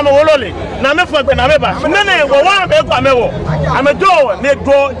ka me ka me wolole na me fo gbe na me ba nene wo wa me kwa me wo amedo ne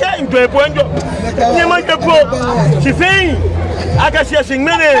do ke ndo e po njo ni ma ke po ti fein aka se sing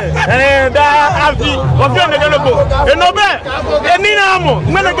mene da afi o fi ne gele ko e no be e ni na mo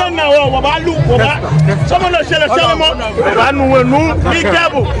mene ga na wo ba lu wo ba so mo no shele mo ba nu wenu ni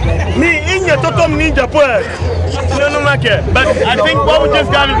kabo ni inye totom ninja po no make but I think what we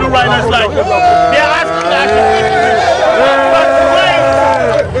just got to do right now is like they're asking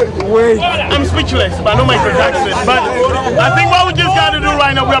wait. I'm speechless, but no Michael Jackson. But I think what we just got to do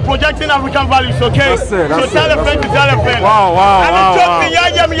right now, we are projecting African values, okay? That's it, so tell a friend to tell a friend. Wow. I'm joking,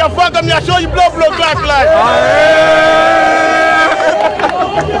 yeah, me, your fuck, me, I show you blow, clap, like.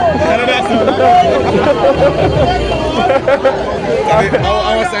 I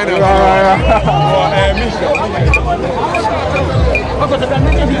was saying that.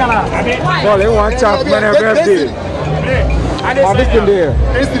 Well, they want chop man a birthday. I'm just in there.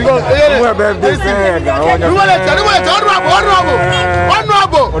 Where birthday man? One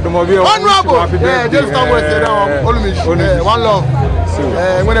love.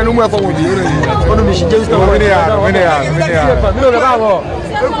 When I know more for you,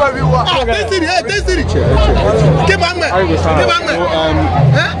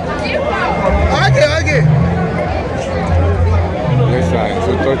 okay. So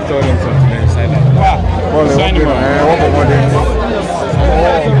told him something inside that. What's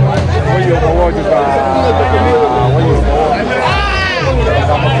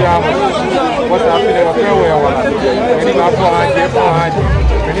happening?